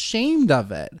they're ashamed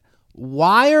of it.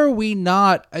 Why are we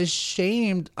not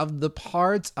ashamed of the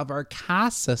parts of our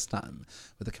caste system?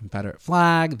 With the Confederate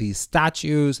flag, these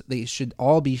statues, they should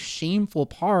all be shameful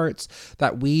parts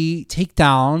that we take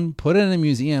down, put in a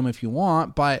museum if you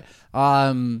want, but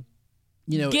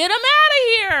you know, get them out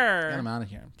of here. Get them out of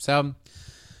here. So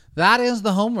that is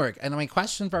the homework. And my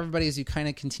question for everybody as you kind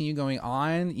of continue going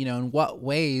on, you know, in what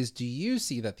ways do you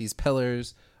see that these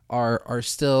pillars are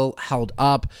still held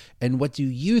up, and what do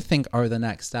you think are the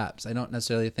next steps? I don't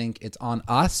necessarily think it's on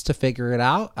us to figure it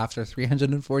out after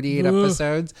 348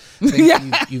 episodes. I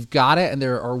think you've got it, and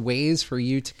there are ways for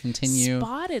you to continue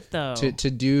spot it though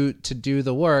to do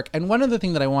the work. And one other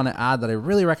thing that I want to add that I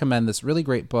really recommend, this really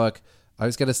great book. I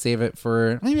was gonna save it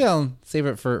for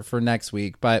next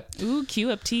week, but cue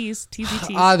up tease.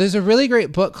 There's a really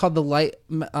great book called the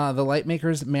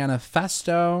Lightmakers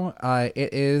Manifesto.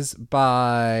 It is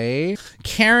by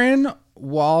Karen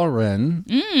Walren,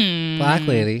 Black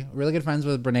lady, really good friends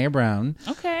with Brene Brown.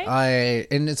 Okay.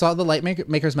 And it's all the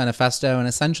Lightmakers Manifesto, and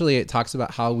essentially it talks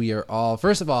about how we are all,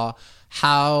 first of all,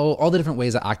 how all the different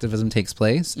ways that activism takes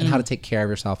place and how to take care of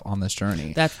yourself on this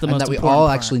journey. That's the and most that we important all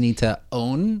part. actually need to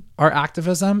own our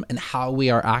activism and how we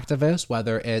are activists,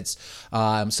 whether it's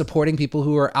supporting people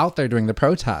who are out there during the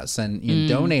protests and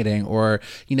donating, or,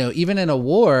 even in a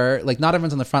war, like not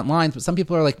everyone's on the front lines, but some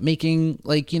people are like making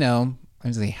I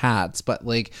was say hats, but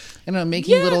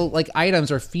making little like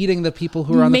items or feeding the people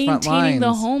who are on the front lines. Maintaining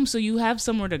the home so you have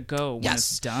somewhere to go when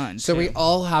it's done. So we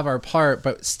all have our part,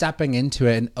 but stepping into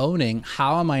it and owning,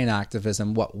 how am I an activist?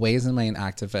 What ways am I an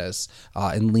activist?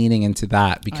 And leaning into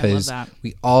that, because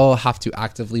we all have to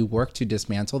actively work to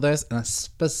dismantle this. And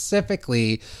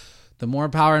specifically, the more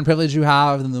power and privilege you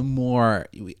have, then the more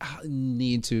we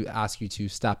need to ask you to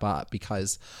step up,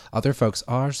 because other folks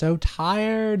are so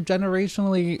tired,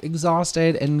 generationally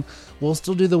exhausted, and we'll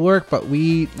still do the work, but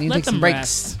we need to take some breaks.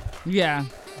 Rest. Yeah.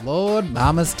 Lord,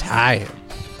 Mama's tired.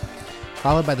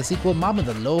 Followed by the sequel, Mama,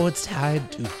 the Lord's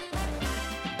tired too.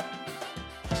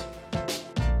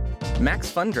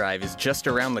 Max Fun Drive is just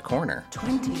around the corner.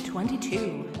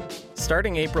 2022.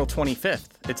 Starting April 25th,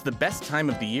 it's the best time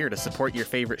of the year to support your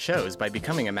favorite shows by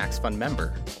becoming a Max Fun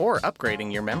member or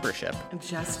upgrading your membership.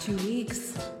 Just 2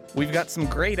 weeks. We've got some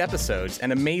great episodes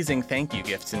and amazing thank you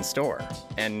gifts in store.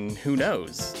 And who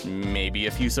knows, maybe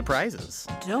a few surprises.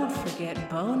 Don't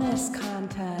forget bonus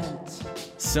content.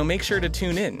 So make sure to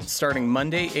tune in starting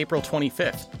Monday, April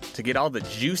 25th to get all the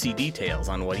juicy details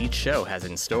on what each show has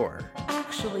in store.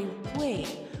 Actually,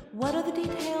 wait. What are the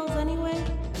details anyway?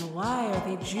 And why are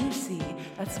they juicy?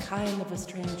 That's kind of a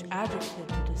strange adjective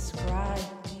to describe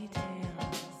details.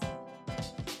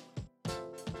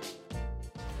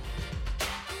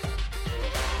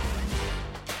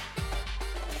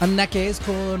 A Neke's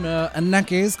Corner, a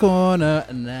Neke's Corner,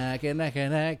 a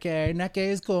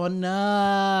Neke's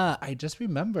Corner. I just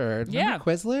remembered. Yeah. Remember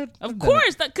Quizlet? Of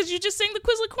course, because you just sang the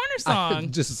Quizlet Corner I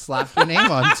song. just slapped your name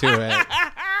onto it.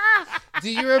 Do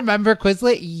you remember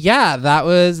Quizlet? Yeah, that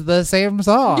was the same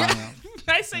song. Yeah.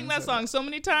 I sang that song so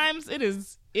many times. It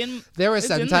is in. There were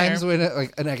some times when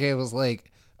Aneke was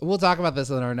like, we'll talk about this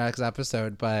in our next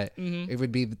episode, but it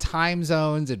would be the time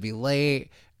zones, it'd be late,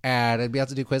 and I'd be able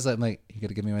to do Quizlet. I'm like, you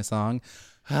gotta give me my song.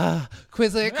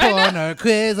 Quizlet Corner,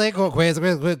 Quizlet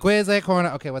Corner, Quizlet Corner.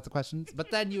 Okay, what's the question? But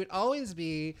then you would always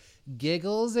be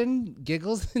giggles and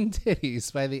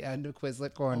titties by the end of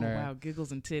Quizlet Corner. Oh, wow,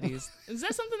 giggles and titties. Is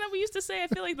that something that we used to say? I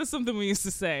feel like that's something we used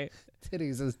to say.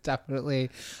 Titties is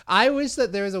definitely. I wish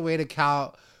that there was a way to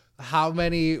count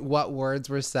what words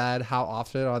were said, how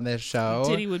often on this show.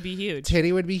 Titty would be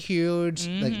huge.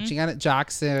 Like Janet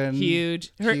Jackson.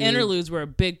 Huge. Her interludes were a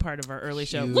big part of our early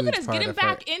show. Look at us getting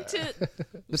back into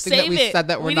the thing that we said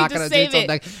that we're not going to do until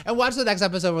next. And watch the next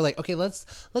episode. We're like, okay, let's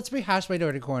rehash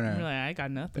Minority Corner. You're like, I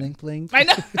got nothing. Blink, blink. I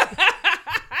know.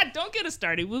 Don't get us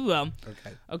started. We will.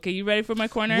 Okay, you ready for my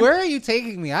corner? Where are you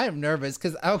taking me? I am nervous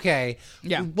because,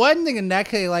 yeah. One thing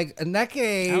Aneke, I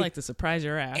like to surprise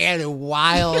your ass. And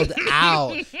wild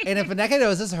out. And if Aneke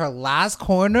knows this is her last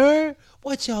corner,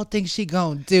 what y'all think she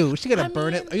gonna do? She gonna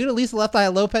burn it? Are you gonna Lisa Left Eye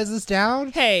Lopez's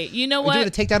down? Hey, you know what? Are you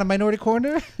gonna take down a Minority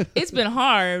Corner? It's been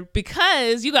hard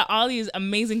because you got all these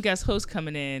amazing guest hosts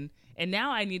coming in. And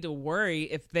now I need to worry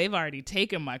if they've already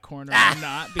taken my corner or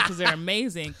not, because they're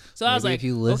amazing. So I was like, if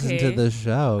you listen to the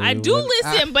show. I do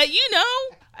listen, but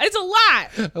it's a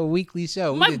lot. A weekly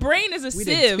show. My brain is a we sieve.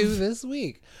 Did 2 this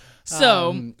week.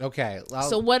 So, okay.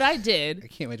 So what I did. I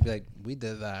can't wait to be like, we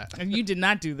did that. And you did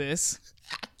not do this.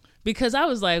 Because I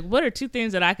was like, what are 2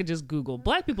 things that I could just Google?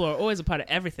 Black people are always a part of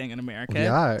everything in America.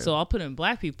 Yeah. So I'll put in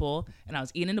black people, and I was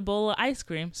eating a bowl of ice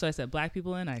cream. So I said black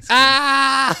people and ice cream.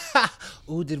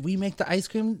 Ooh, did we make the ice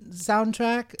cream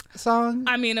soundtrack song?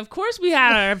 I mean, of course we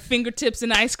had our fingertips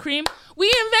in ice cream.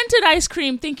 We invented ice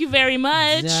cream. Thank you very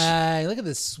much. Yeah, look at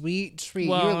this sweet treat.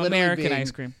 Well, American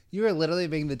ice cream. You were literally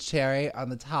being the cherry on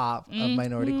the top of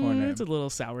Minority Corner. It's a little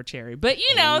sour cherry. But,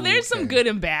 there's some good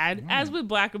and bad. As with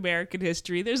Black American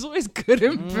history, there's always good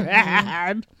and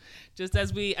bad. Just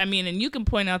as and you can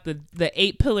point out the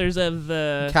 8 pillars of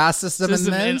the caste system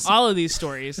in all of these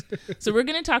stories. So we're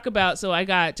going to talk about,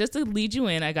 just to lead you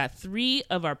in, I got 3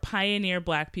 of our pioneer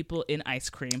black people in ice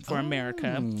cream for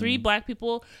America. 3 black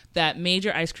people that made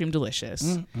your ice cream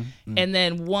delicious. And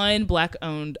then 1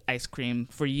 black-owned ice cream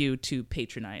for you to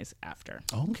patronize after.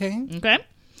 Okay?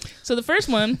 So the first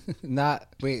one,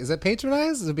 is it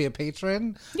patronize? Would it be a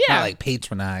patron? Yeah, not like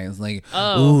patronize. Like,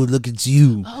 oh, look at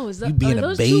you. Oh, is that you being are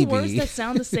those a baby? 2 words that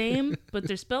sound the same, but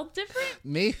they're spelled different?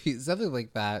 Maybe something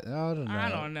like that. I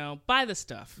don't know. Buy the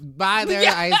stuff. Buy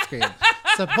their ice cream.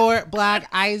 Support black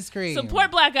ice cream. Support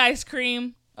black ice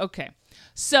cream. Okay.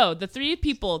 So the 3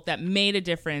 people that made a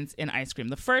difference in ice cream.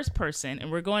 The first person,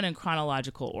 and we're going in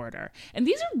chronological order. And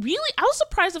these are really, I was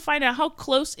surprised to find out how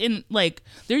close in,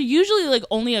 they're usually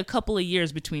only a couple of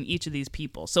years between each of these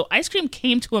people. So ice cream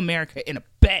came to America in a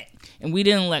bang, and we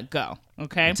didn't let go.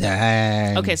 Okay?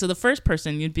 Dang. Okay, so the first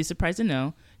person, you'd be surprised to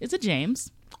know, is a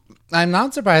James. I'm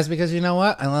not surprised because you know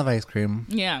what? I love ice cream.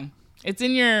 Yeah. It's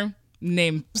in your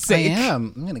namesake. I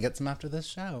am. I'm going to get some after this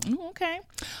show.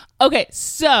 Okay,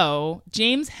 so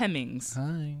James Hemings.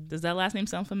 Hi. Does that last name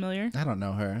sound familiar? I don't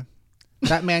know her.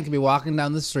 That man could be walking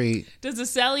down the street. Does the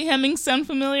Sally Hemings sound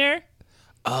familiar?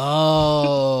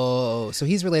 Oh, so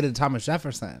he's related to Thomas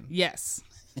Jefferson. Yes.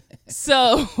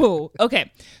 So,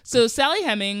 okay. So Sally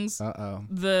Hemings,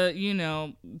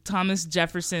 Thomas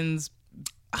Jefferson's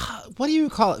what do you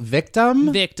call it? Victim?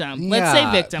 Let's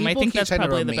say victim. I think that's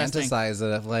probably the best thing. Romanticize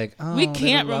it of we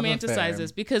can't romanticize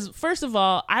this because, first of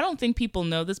all, I don't think people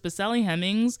know this, but Sally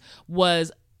Hemings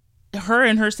her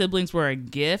and her siblings were a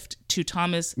gift to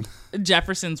Thomas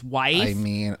Jefferson's wife. I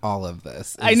mean, all of this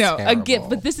is I know, terrible. A gift,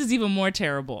 but this is even more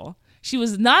terrible. She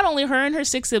was not only her and her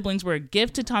 6 siblings were a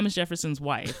gift to Thomas Jefferson's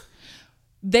wife,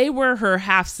 they were her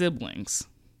half siblings.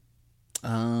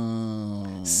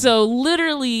 Oh. So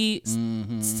literally,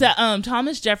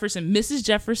 Thomas Jefferson, Mrs.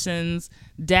 Jefferson's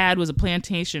dad was a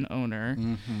plantation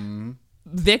owner,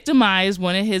 victimized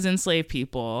one of his enslaved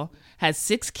people, had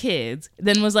 6 kids,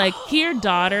 then was like, "Here,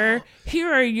 daughter,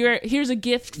 here's a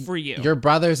gift for you. Your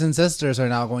brothers and sisters are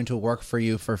now going to work for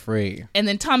you for free." And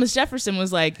then Thomas Jefferson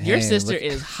was like, "Your sister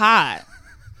is hot."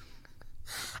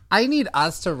 I need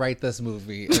us to write this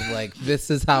movie of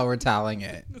this is how we're telling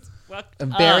it.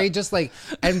 And Barry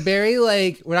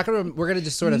we're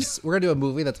gonna do a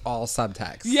movie that's all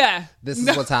subtext. Yeah. This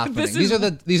is what's happening. These are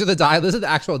the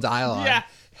actual dialogue. Yeah.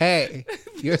 Hey,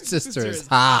 your sister is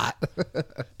hot.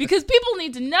 Because people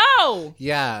need to know.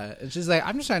 Yeah. And she's like,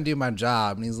 I'm just trying to do my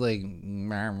job. And he's like,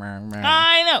 meh, meh, meh.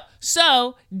 I know.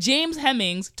 So James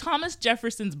Hemings, Thomas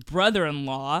Jefferson's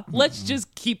brother-in-law, let's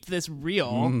just keep this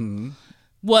real,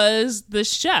 was the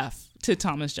chef to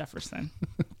Thomas Jefferson.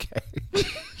 Okay.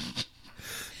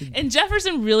 And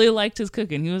Jefferson really liked his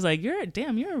cooking. He was like, you're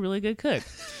a really good cook.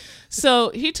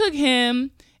 So he took him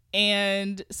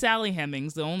and Sally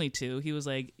Hemings, the only 2. He was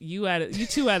like, you 2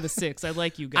 out of the 6. I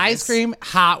like you guys. Ice cream,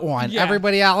 hot one. Yeah.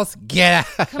 Everybody else, get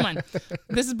out. Come on.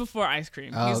 This is before ice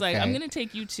cream. He's like, I'm going to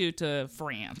take you 2 to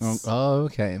France. Oh,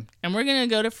 okay. And we're going to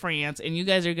go to France, and you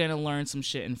guys are going to learn some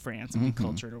shit in France and be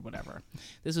cultured or whatever.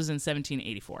 This was in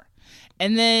 1784.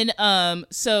 And then,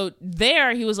 so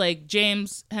there he was like,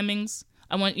 James Hemings,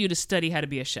 I want you to study how to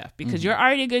be a chef because you're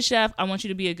already a good chef. I want you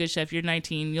to be a good chef. You're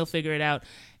 19. You'll figure it out.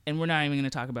 And we're not even going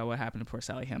to talk about what happened to poor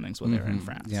Sally Hemings while they were in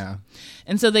France. Yeah.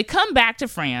 And so they come back to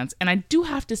France. And I do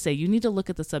have to say, you need to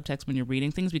look at the subtext when you're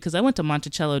reading things because I went to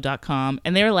Monticello.com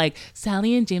and they were like,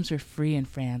 Sally and James were free in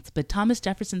France. But Thomas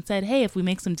Jefferson said, hey, if we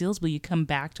make some deals, will you come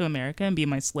back to America and be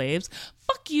my slaves?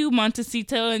 Fuck you,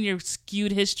 Montecito, and your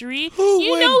skewed history.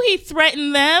 You know he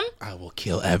threatened them. I will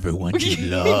kill everyone you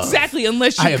love. Exactly,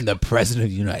 unless you... I am the president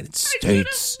of the United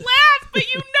States. You laugh,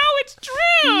 but you know it's true.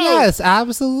 Yes,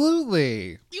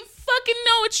 absolutely. You fucking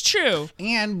know it's true.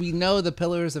 And we know the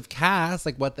pillars of caste,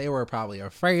 like what they were probably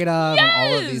afraid of, and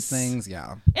all of these things.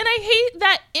 Yeah. And I hate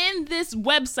that in this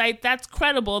website that's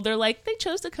credible, they're like, they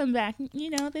chose to come back.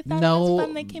 You know, they thought it was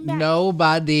fun, they came back.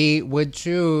 Nobody would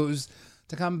choose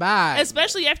to come back.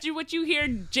 Especially after what you hear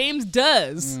James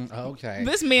does. Okay.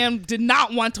 This man did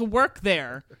not want to work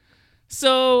there.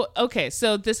 So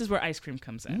this is where ice cream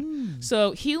comes in.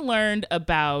 So he learned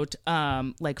about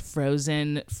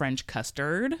frozen French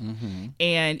custard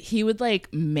and he would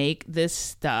make this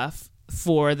stuff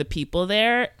for the people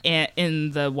there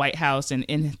in the White House and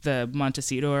in the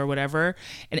Montecito or whatever.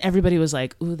 And everybody was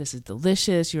like, ooh, this is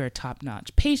delicious. You're a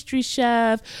top-notch pastry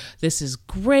chef. This is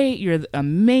great. You're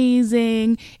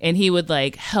amazing. And he would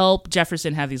help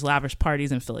Jefferson have these lavish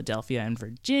parties in Philadelphia and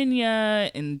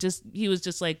Virginia. And he was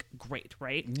just great,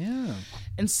 right? Yeah.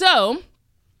 And so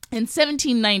in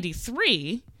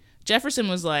 1793, Jefferson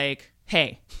was like,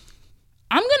 hey,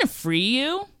 I'm going to free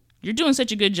you. You're doing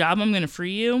such a good job. I'm going to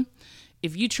free you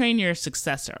if you train your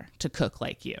successor to cook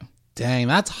like you. Dang,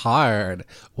 that's hard.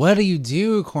 What do you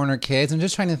do, corner kids? I'm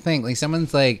just trying to think. Like,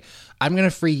 someone's like, I'm going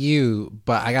to free you,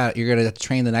 but you're going to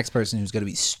train the next person who's going to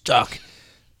be stuck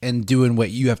and doing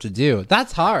what you have to do.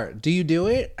 That's hard. Do you do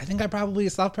it? I think I probably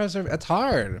self-preserve. It's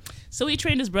hard. So he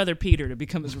trained his brother Peter to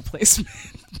become his replacement.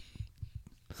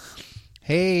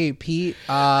 Hey, Pete.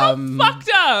 How fucked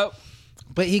up.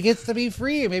 But he gets to be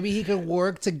free. Maybe he could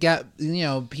work to get,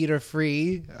 Peter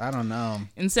free. I don't know.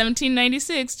 In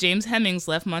 1796, James Hemings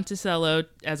left Monticello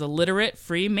as a literate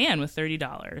free man with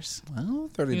 $30. Well,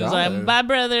 $30. He was like, bye,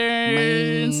 brother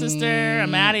and sister.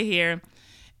 I'm out of here.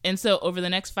 And so over the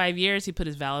next 5 years, he put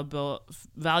his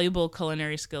valuable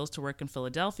culinary skills to work in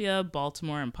Philadelphia,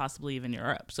 Baltimore, and possibly even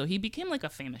Europe. So he became like a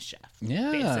famous chef.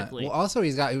 Yeah. Basically. Well, also he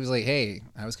was like, hey,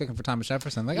 I was cooking for Thomas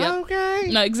Jefferson. Like, okay.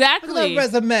 No, exactly. Look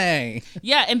at that resume.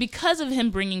 Yeah, and because of him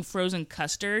bringing frozen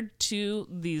custard to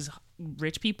these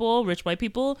rich white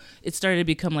people, it started to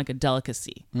become like a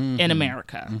delicacy in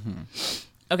America. Mm-hmm.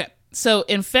 Okay, so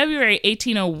in February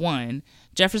 1801,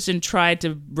 Jefferson tried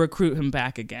to recruit him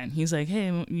back again. He's like,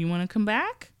 hey, you want to come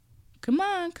back? Come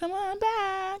on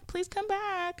back. Please come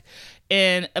back.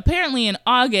 And apparently in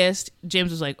August,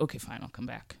 James was like, okay, fine, I'll come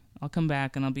back. I'll come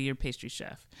back and I'll be your pastry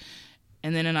chef.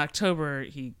 And then in October,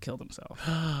 he killed himself.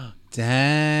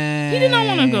 Dang. He did not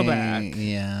want to go back.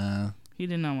 Yeah. He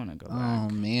did not want to go back. Oh,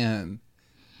 man.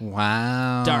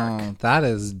 Wow. Dark. That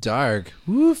is dark.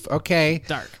 Woof. Okay.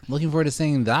 Dark. Looking forward to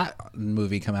seeing that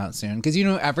movie come out soon. Because,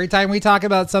 every time we talk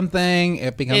about something,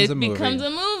 it becomes a movie. It becomes a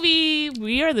movie.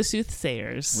 We are the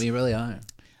soothsayers. We really are.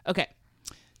 Okay.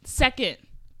 Second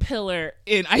pillar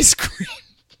in ice cream.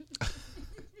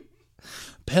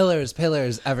 Pillars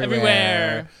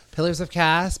everywhere. Pillars of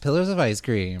caste, pillars of ice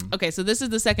cream. Okay, so this is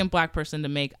the second black person to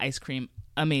make ice cream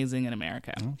amazing in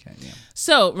America. Okay, yeah.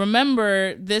 So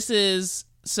remember, this is...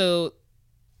 So,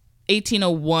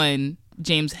 1801,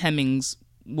 James Hemings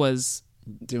was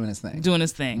doing his thing.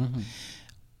 Mm-hmm.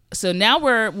 So now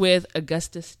we're with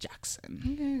Augustus Jackson.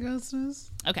 Okay, Augustus.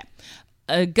 Okay.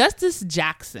 Augustus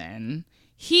Jackson,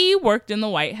 he worked in the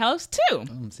White House too.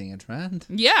 I'm seeing a trend.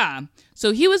 Yeah.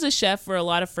 So he was a chef for a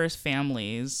lot of first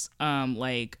families,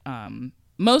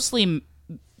 mostly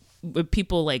what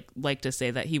people like to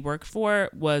say that he worked for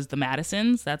was the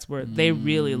Madisons. That's where they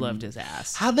really loved his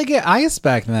ass. How'd they get ice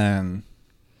back then?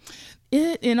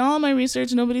 In all my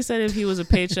research, nobody said if he was a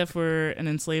paid chef or an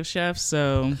enslaved chef.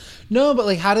 So no,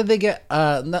 but how did they get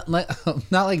not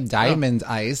like diamond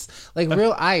ice, like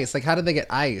real ice? Like how did they get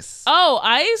ice? Oh,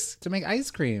 ice to make ice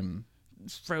cream.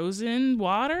 Frozen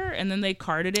water, and then they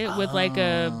carted it with like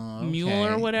a mule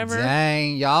or whatever.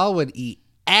 Dang, y'all would eat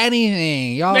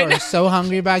anything. Y'all were so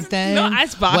hungry back then. No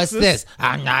ice boxes. What's this?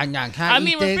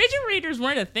 Refrigerators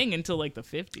weren't a thing until like the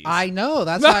 50s. I know.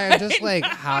 That's why I'm just like,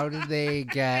 how did they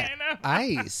get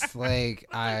ice?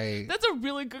 That's a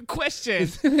really good question.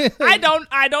 I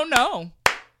don't know.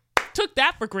 Took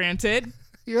that for granted.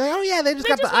 You're like, oh yeah, they just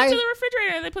got the ice. They just went to the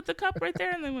refrigerator and they put the cup right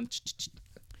there and they went.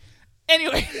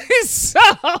 Anyway, so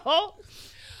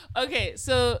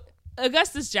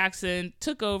Augustus Jackson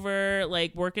took over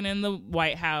working in the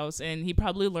White House, and he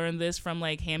probably learned this from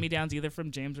hand-me-downs either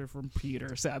from James or from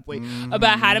Peter, sadly,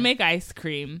 about how to make ice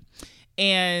cream.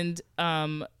 And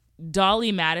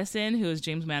Dolly Madison, who is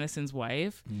James Madison's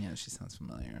wife. Yeah, she sounds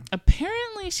familiar.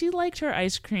 Apparently, she liked her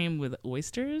ice cream with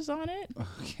oysters on it.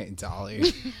 Okay,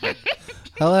 Dolly.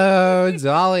 Hello,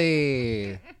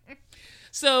 Dolly.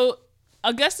 So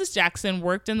Augustus Jackson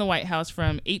worked in the White House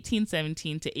from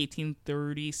 1817 to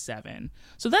 1837.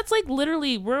 So that's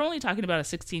literally, we're only talking about a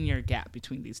 16-year gap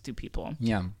between these two people.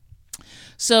 Yeah.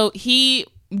 So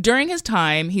during his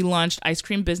time, he launched ice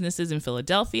cream businesses in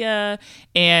Philadelphia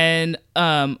and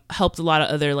helped a lot of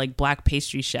other Black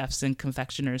pastry chefs and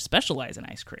confectioners specialize in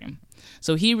ice cream.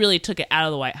 So he really took it out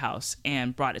of the White House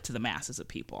and brought it to the masses of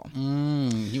people.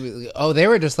 They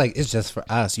were just it's just for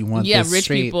us. You want this rich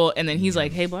straight people. And then he's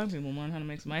like, hey, Black people, learn how to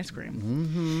make some ice cream.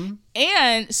 Mm-hmm.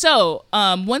 And so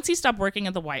once he stopped working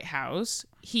at the White House,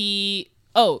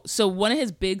 so one of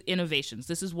his big innovations,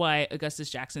 this is why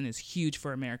Augustus Jackson is huge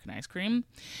for American ice cream.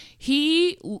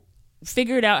 He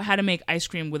figured out how to make ice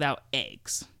cream without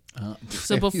eggs.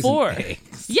 So before,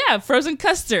 frozen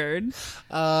custard.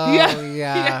 Oh,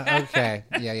 yeah. Okay.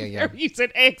 Yeah. You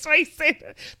said eggs. Why you say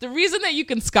that? The reason that you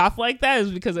can scoff like that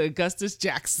is because of Augustus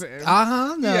Jackson.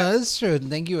 No, that's true.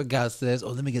 Thank you, Augustus. Oh,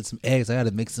 let me get some eggs. I got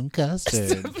to make some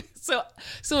custard.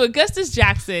 So Augustus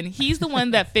Jackson, he's the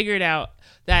one that figured out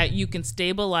that you can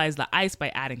stabilize the ice by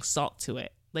adding salt to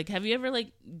it. Like, have you ever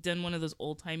like done one of those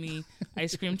old timey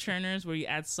ice cream churners where you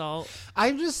add salt?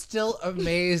 I'm just still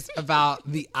amazed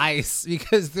about the ice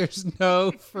because there's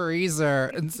no freezer,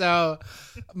 and so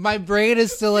my brain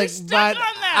is still like, but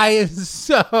I am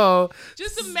so.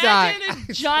 Just imagine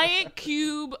a giant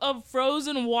cube of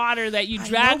frozen water that you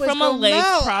drag from a lake,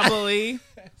 probably.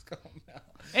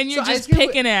 And you're just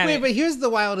picking at it. Wait, but here's the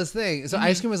wildest thing. So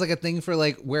ice cream was like a thing for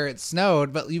like where it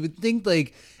snowed, but you would think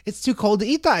like it's too cold to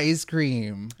eat the ice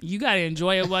cream. You got to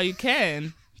enjoy it while you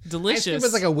can. Delicious. Ice cream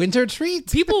was like a winter treat.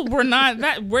 People were not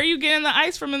that. Where are you getting the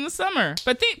ice from in the summer?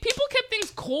 But people kept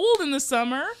things cold in the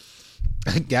summer.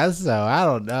 I guess so. I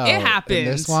don't know. It happens. And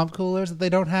there's swamp coolers that they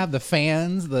don't have. The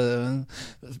fans, the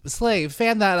slave,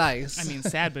 fan that ice. I mean,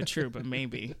 sad but true, but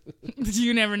maybe.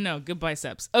 You never know. Good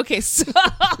biceps. Okay,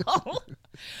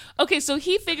 so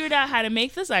he figured out how to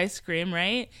make this ice cream,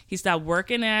 right? He stopped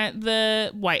working at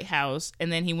the White House,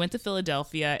 and then he went to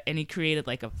Philadelphia, and he created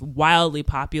like a wildly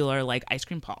popular like ice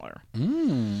cream parlor.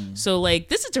 So like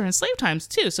this is during slave times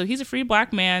too. So he's a free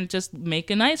black man just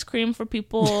making ice cream for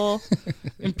people,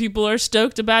 and people are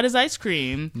stoked about his ice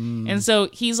cream. And so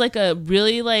he's like a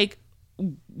really like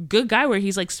good guy where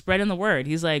he's like spreading the word.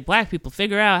 He's like, black people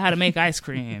figure out how to make ice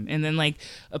cream. And then like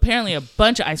apparently a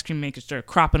bunch of ice cream makers started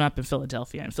cropping up in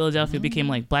Philadelphia, and Philadelphia became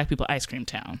like black people ice cream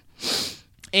town.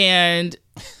 And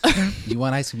you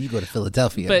want ice cream, you go to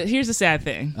Philadelphia. But here's the sad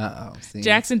thing.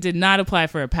 Jackson did not apply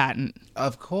for a patent.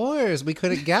 Of course, we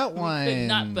couldn't get one. Could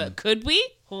not, but could we?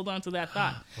 Hold on to that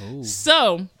thought.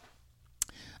 So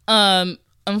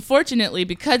unfortunately,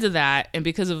 because of that, and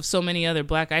because of so many other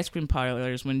black ice cream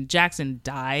parlors, when Jackson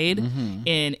died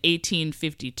in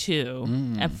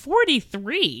 1852 at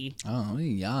 43,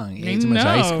 young, he ate too much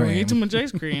ice cream. He ate too much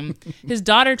ice cream. His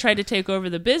daughter tried to take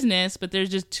over the business, but there's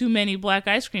just too many black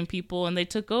ice cream people, and they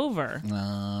took over.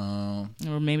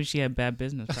 Or maybe she had bad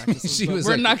business practices. She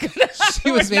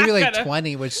was maybe like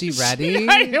 20. Was she ready?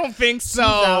 I don't think so.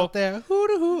 She's out there.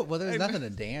 Hoo-hoo. Well, there's nothing to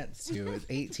dance to. It's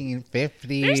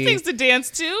 1850. There's things to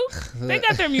dance to. They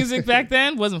got their music back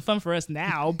then. Wasn't fun for us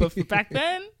now, but back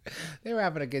then they were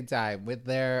having a good time with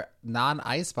their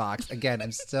non-ice box. Again,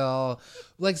 I'm still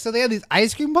like, so they had these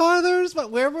ice cream parlors,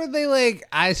 but where were they? Like,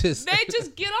 they just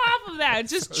get off of that.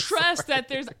 Just trust that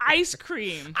there's ice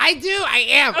cream. I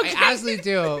am. Okay. I absolutely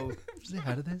do.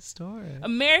 How did that start?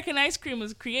 American ice cream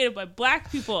was created by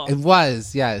black people. It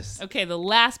was, yes. Okay, the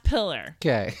last pillar.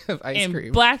 Okay, of ice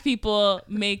cream. Black people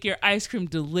make your ice cream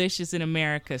delicious in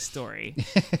America story.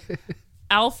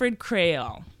 Alfred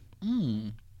Crayle.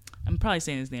 I'm probably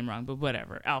saying his name wrong, but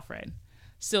whatever. Alfred.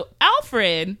 So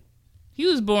Alfred, he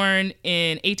was born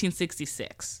in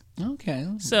 1866. Okay.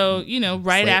 So,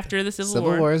 right after the Civil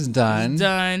War. Civil War is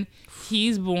done.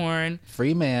 He's born.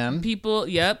 Free man. People,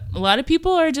 yep. A lot of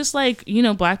people are just like,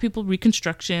 black people,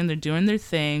 Reconstruction. They're doing their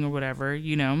thing or whatever,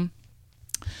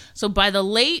 So by the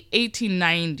late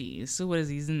 1890s, so what is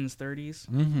he? He's in his 30s?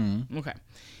 Mm-hmm. Okay.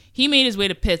 He made his way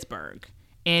to Pittsburgh.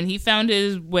 And he found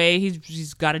his way.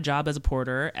 He's got a job as a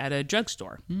porter at a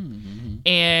drugstore. Mm-hmm.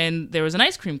 And there was an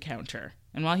ice cream counter.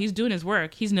 And while he's doing his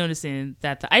work, he's noticing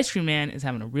that the ice cream man is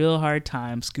having a real hard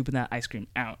time scooping that ice cream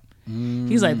out.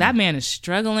 He's like, that man is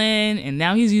struggling, and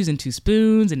now he's using 2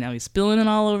 spoons, and now he's spilling it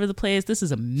all over the place. This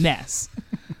is a mess.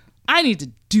 I need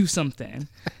to do something.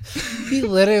 He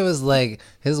literally was like,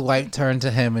 his wife turned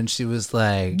to him, and she was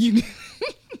like,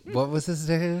 what was his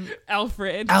name?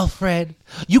 Alfred,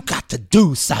 you got to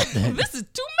do something. This is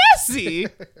too messy.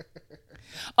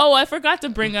 Oh, I forgot to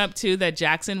bring up, too, that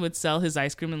Jackson would sell his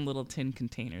ice cream in little tin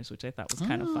containers, which I thought was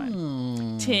kind of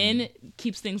fun. Tin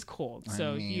keeps things cold,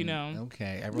 so,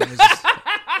 Okay, everyone was just...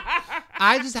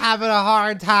 I just having a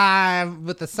hard time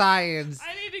with the science.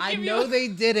 I know they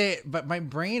did it, but my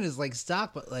brain is, like,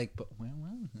 stuck, but where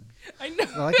was it? I know.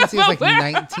 All I can see is, like,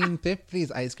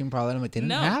 1950s ice cream parlor, and they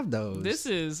didn't have those. This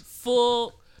is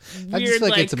full... weird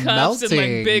like cups melting.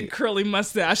 And like big curly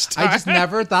mustache time. I just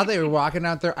never thought they were walking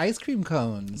out their ice cream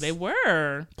cones. They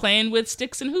were playing with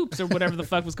sticks and hoops or whatever the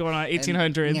fuck was going on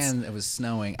 1800s. And it was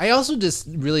snowing. I also just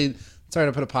really, sorry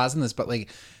to put a pause on this, but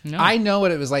I know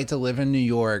what it was like to live in New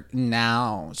York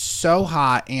now. So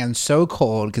hot and so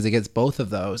cold because it gets both of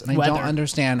those. And I don't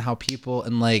understand how people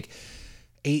in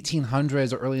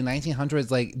 1800s or early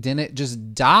 1900s didn't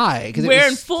just die.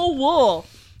 Wearing full wool.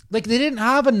 They didn't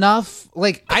have enough,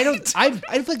 I feel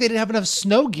like they didn't have enough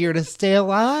snow gear to stay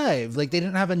alive. They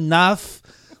didn't have enough,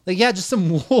 just some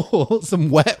wool, some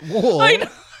wet wool. I know.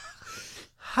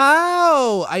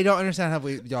 How? I don't understand how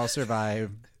y'all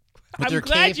survive with your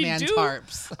caveman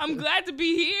tarps. I'm glad to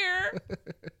be here.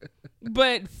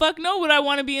 But fuck no, would I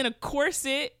want to be in a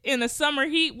corset in the summer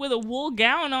heat with a wool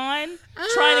gown on,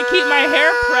 trying to keep my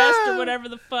hair pressed or whatever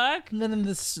the fuck. And then in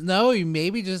the snow, you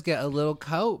maybe just get a little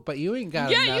coat, but you ain't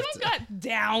got enough. Yeah, you don't got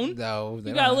down. No,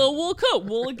 you got a little wool coat.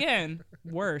 Wool again.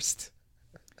 Worst.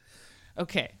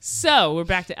 Okay, so we're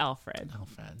back to Alfred.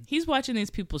 He's watching these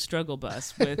people struggle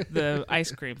bus with the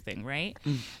ice cream thing, right?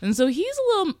 And so he's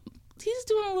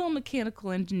doing a little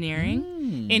mechanical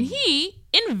engineering, and he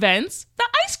invents the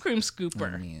ice cream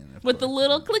scooper with the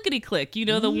little clickety-click. You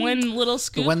know, the one little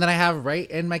scoop? The one that I have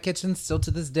right in my kitchen still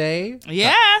to this day.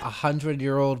 Yeah.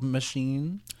 100-year-old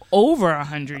machine. Over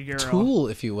 100-year-old. Tool,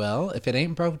 if you will. If it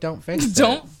ain't broke, don't fix it.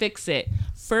 Don't fix it.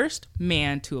 First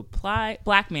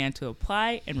black man to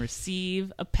apply and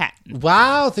receive a patent.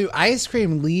 Wow, through ice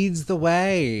cream leads the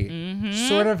way.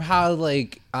 Sort of how,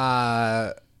 like,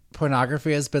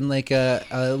 pornography has been like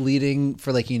a leading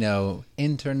for, like, you know,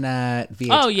 internet,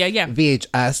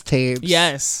 VHS tapes.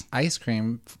 Yes. Ice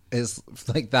cream is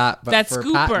like that, but that's for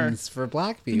scooper. patents for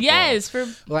black people. Yes, for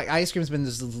like ice cream's been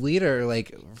this leader,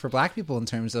 like, for black people in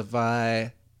terms of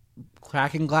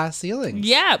cracking glass ceilings.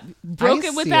 Yeah, broke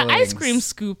it with that ice cream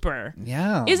scooper.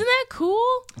 Yeah, isn't that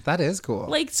cool? That is cool.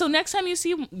 Like, so next time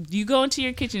you go into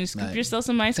your kitchen, you scoop yourself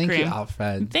some ice cream. Thank you,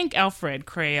 Alfred. Thank Alfred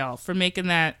Crayoll for making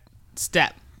that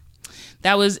step.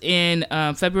 That was in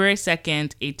February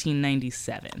 2nd,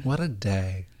 1897. What a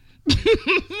day.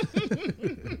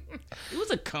 It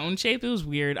was a cone shape. It was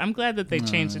weird. I'm glad that they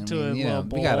changed it to a little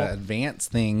bowl. We gotta advance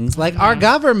things like our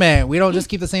government. We don't just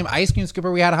keep the same ice cream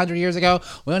scooper we had 100 years ago.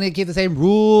 We don't need to keep the same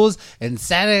rules and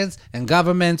senates and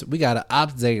government. We gotta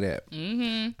update it.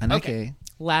 And okay.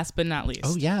 Last but not least.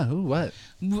 Oh yeah, who? What?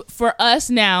 For us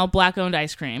now, black-owned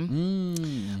ice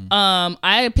cream.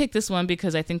 I picked this one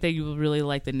because I think that you will really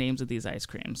like the names of these ice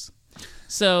creams.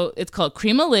 So it's called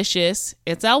Creamalicious.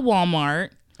 It's at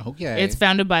Walmart. Okay. It's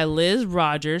founded by Liz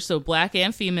Rogers, so black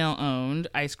and female-owned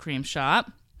ice cream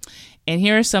shop. And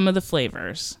here are some of the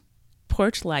flavors: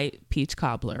 Porch Light Peach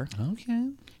Cobbler. Okay.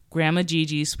 Grandma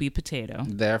Gigi's Sweet Potato.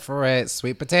 There for it.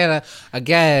 Sweet potato.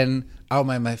 Again, oh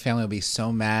my family will be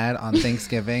so mad on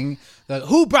Thanksgiving. They're like,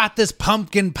 who brought this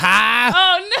pumpkin pie?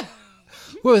 Oh, no.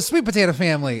 We're a sweet potato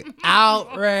family.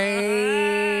 Outraged.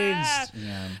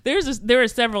 Yeah. There are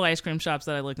several ice cream shops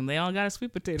that I look and they all got a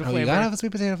sweet potato flavor. You gotta have a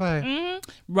sweet potato pie.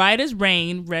 Right as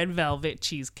Rain Red Velvet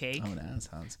Cheesecake. Oh, that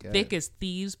sounds good. Thick as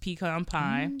Thieves Pecan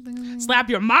Pie. Slap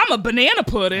Your Mama Banana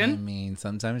Pudding. I mean,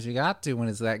 sometimes you got to when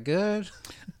it's that good.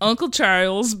 Uncle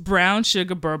Charles Brown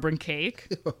Sugar Bourbon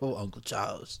Cake. Oh, Uncle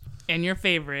Charles. And your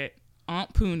favorite,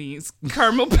 Aunt Poonie's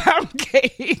Caramel Pound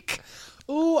Cake.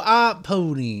 Ooh,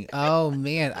 Pony. Oh,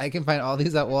 man. I can find all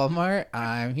these at Walmart.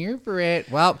 I'm here for it.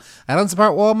 Well, I don't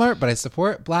support Walmart, but I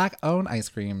support black-owned ice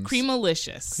creams.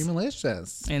 Creamalicious.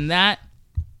 Creamalicious. And that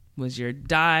was your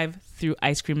dive through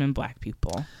ice cream and black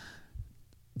people.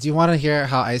 Do you want to hear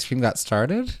how ice cream got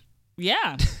started?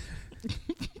 Yeah.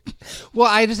 Well,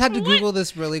 I just had to Google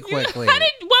this really quickly. While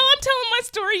I'm telling my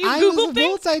story, you Googled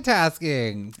things? I was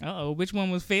multitasking. Uh-oh, which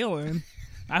one was failing?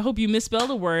 I hope you misspelled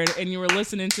a word and you were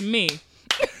listening to me.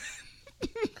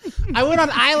 I went on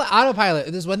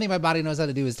autopilot. There's one thing my body knows how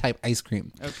to do is type ice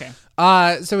cream. Okay.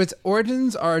 So its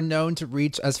origins are known to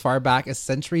reach as far back as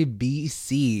century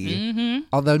BC.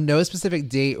 Although no specific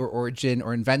date or origin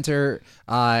or inventor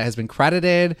has been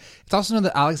credited. It's also known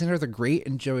that Alexander the Great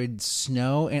enjoyed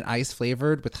snow and ice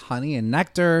flavored with honey and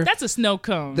nectar. That's a snow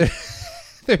cone.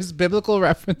 There's biblical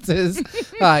references.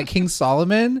 King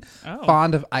Solomon,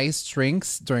 fond of ice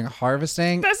drinks during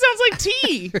harvesting. That sounds like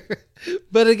tea.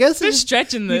 But I guess they're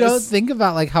stretching this. You don't think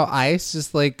about like how ice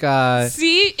just like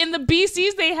see, in the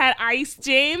BCs they had ice,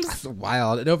 James. That's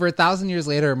wild. And over 1,000 years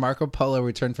later, Marco Polo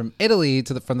returned from Italy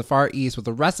from the Far East with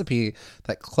a recipe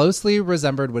that closely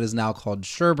resembled what is now called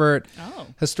sherbet.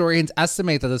 Historians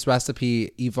estimate that this recipe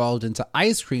evolved into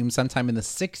ice cream sometime in the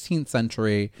 16th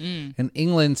century. And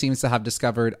England seems to have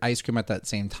discovered ice cream at that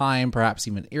same time, perhaps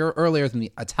even earlier than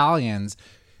the Italians.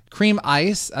 Cream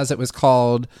ice, as it was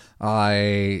called,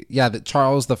 that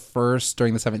Charles I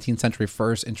during the 17th century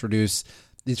first introduced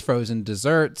these frozen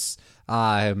desserts.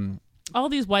 All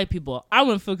these white people, I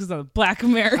want to focus on Black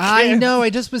Americans. I know. I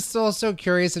just was still so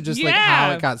curious of just like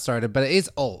how it got started, but it's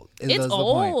old. It's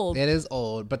old. It is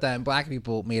old, but then Black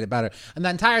people made it better, and the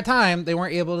entire time they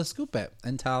weren't able to scoop it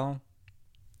until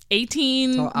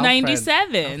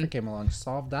 1897. Alfred came along,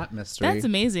 solved that mystery. That's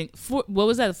amazing. What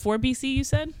was that? 4 BC? You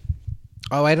said?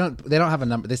 Oh, they don't have a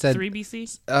number. They said 3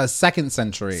 BC? 2nd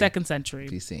century. 2nd century.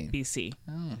 BC.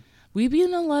 Oh. We've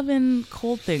been loving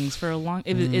cold things for a long...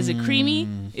 Is it creamy?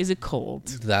 Is it cold?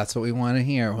 That's what we want to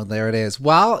hear. Well, there it is.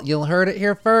 Well, you'll heard it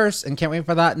here first, and can't wait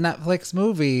for that Netflix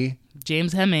movie.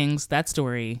 James Hemmings, that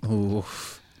story. Ooh,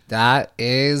 that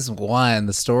is one.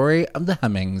 The story of the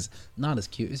Hemmings. Not as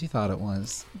cute as you thought it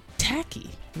was. Tacky,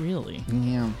 really.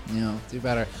 Yeah, do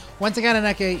better. Once again,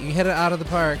 Aneke, you hit it out of the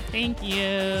park. Thank you.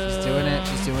 She's doing it.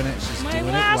 She's doing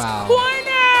it. Wow.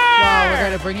 Corner. Well, we're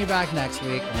going to bring you back next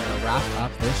week. We're going to wrap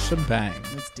up this shebang.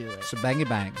 Let's do it. Shebangy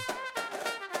bang.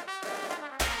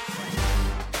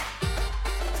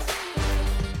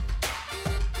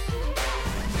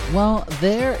 Well,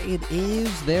 there it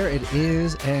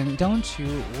is, and don't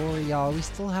you worry, y'all. We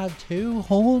still have 2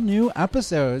 whole new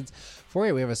episodes for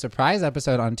you. We have a surprise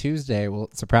episode on Tuesday. Well,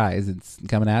 surprise, it's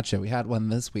coming at you. We had one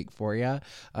this week for you,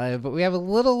 but we have a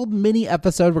little mini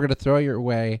episode we're going to throw your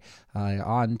way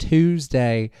on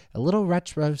Tuesday, a little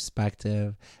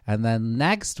retrospective, and then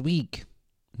next week,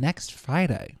 next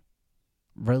Friday,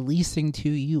 releasing to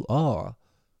you all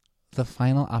the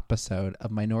final episode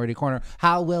of Minority Corner.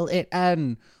 How will it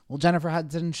end? Will Jennifer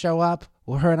Hudson show up?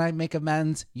 Will her and I make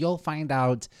amends? You'll find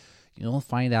out. You'll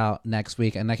find out next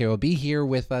week. And Aneke will be here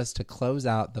with us to close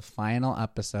out the final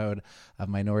episode of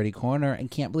Minority Corner. I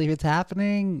can't believe it's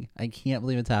happening.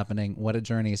 What a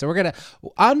journey. So we're going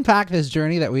to unpack this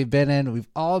journey that we've been in. We've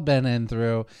all been in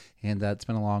through. And it's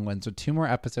been a long one. So 2 more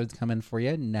episodes coming for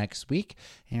you next week.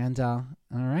 And all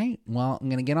right. Well, I'm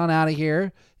going to get on out of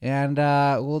here. And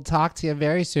we'll talk to you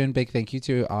very soon. Big thank you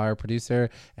to our producer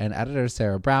and editor,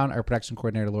 Sarah Brown, our production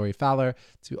coordinator, Lori Fowler.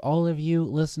 To all of you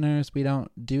listeners, we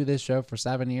don't do this show for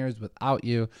 7 years without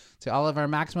you. To all of our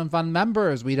Maximum Fun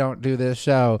members, we don't do this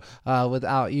show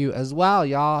without you as well.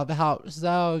 Y'all have helped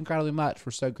so incredibly much.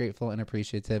 We're so grateful and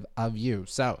appreciative of you.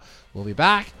 So we'll be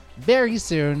back very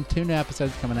soon. 2 new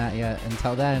episodes coming at you.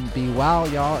 Until then, be well,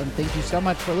 y'all, and thank you so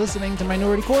much for listening to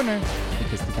Minority Corner,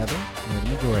 because together we're the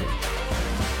majority.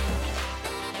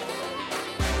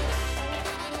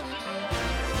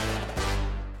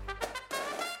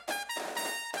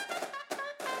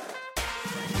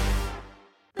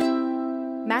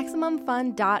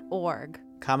 MaximumFun.org.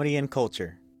 Comedy and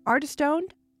culture. Artist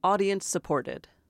owned, audience supported.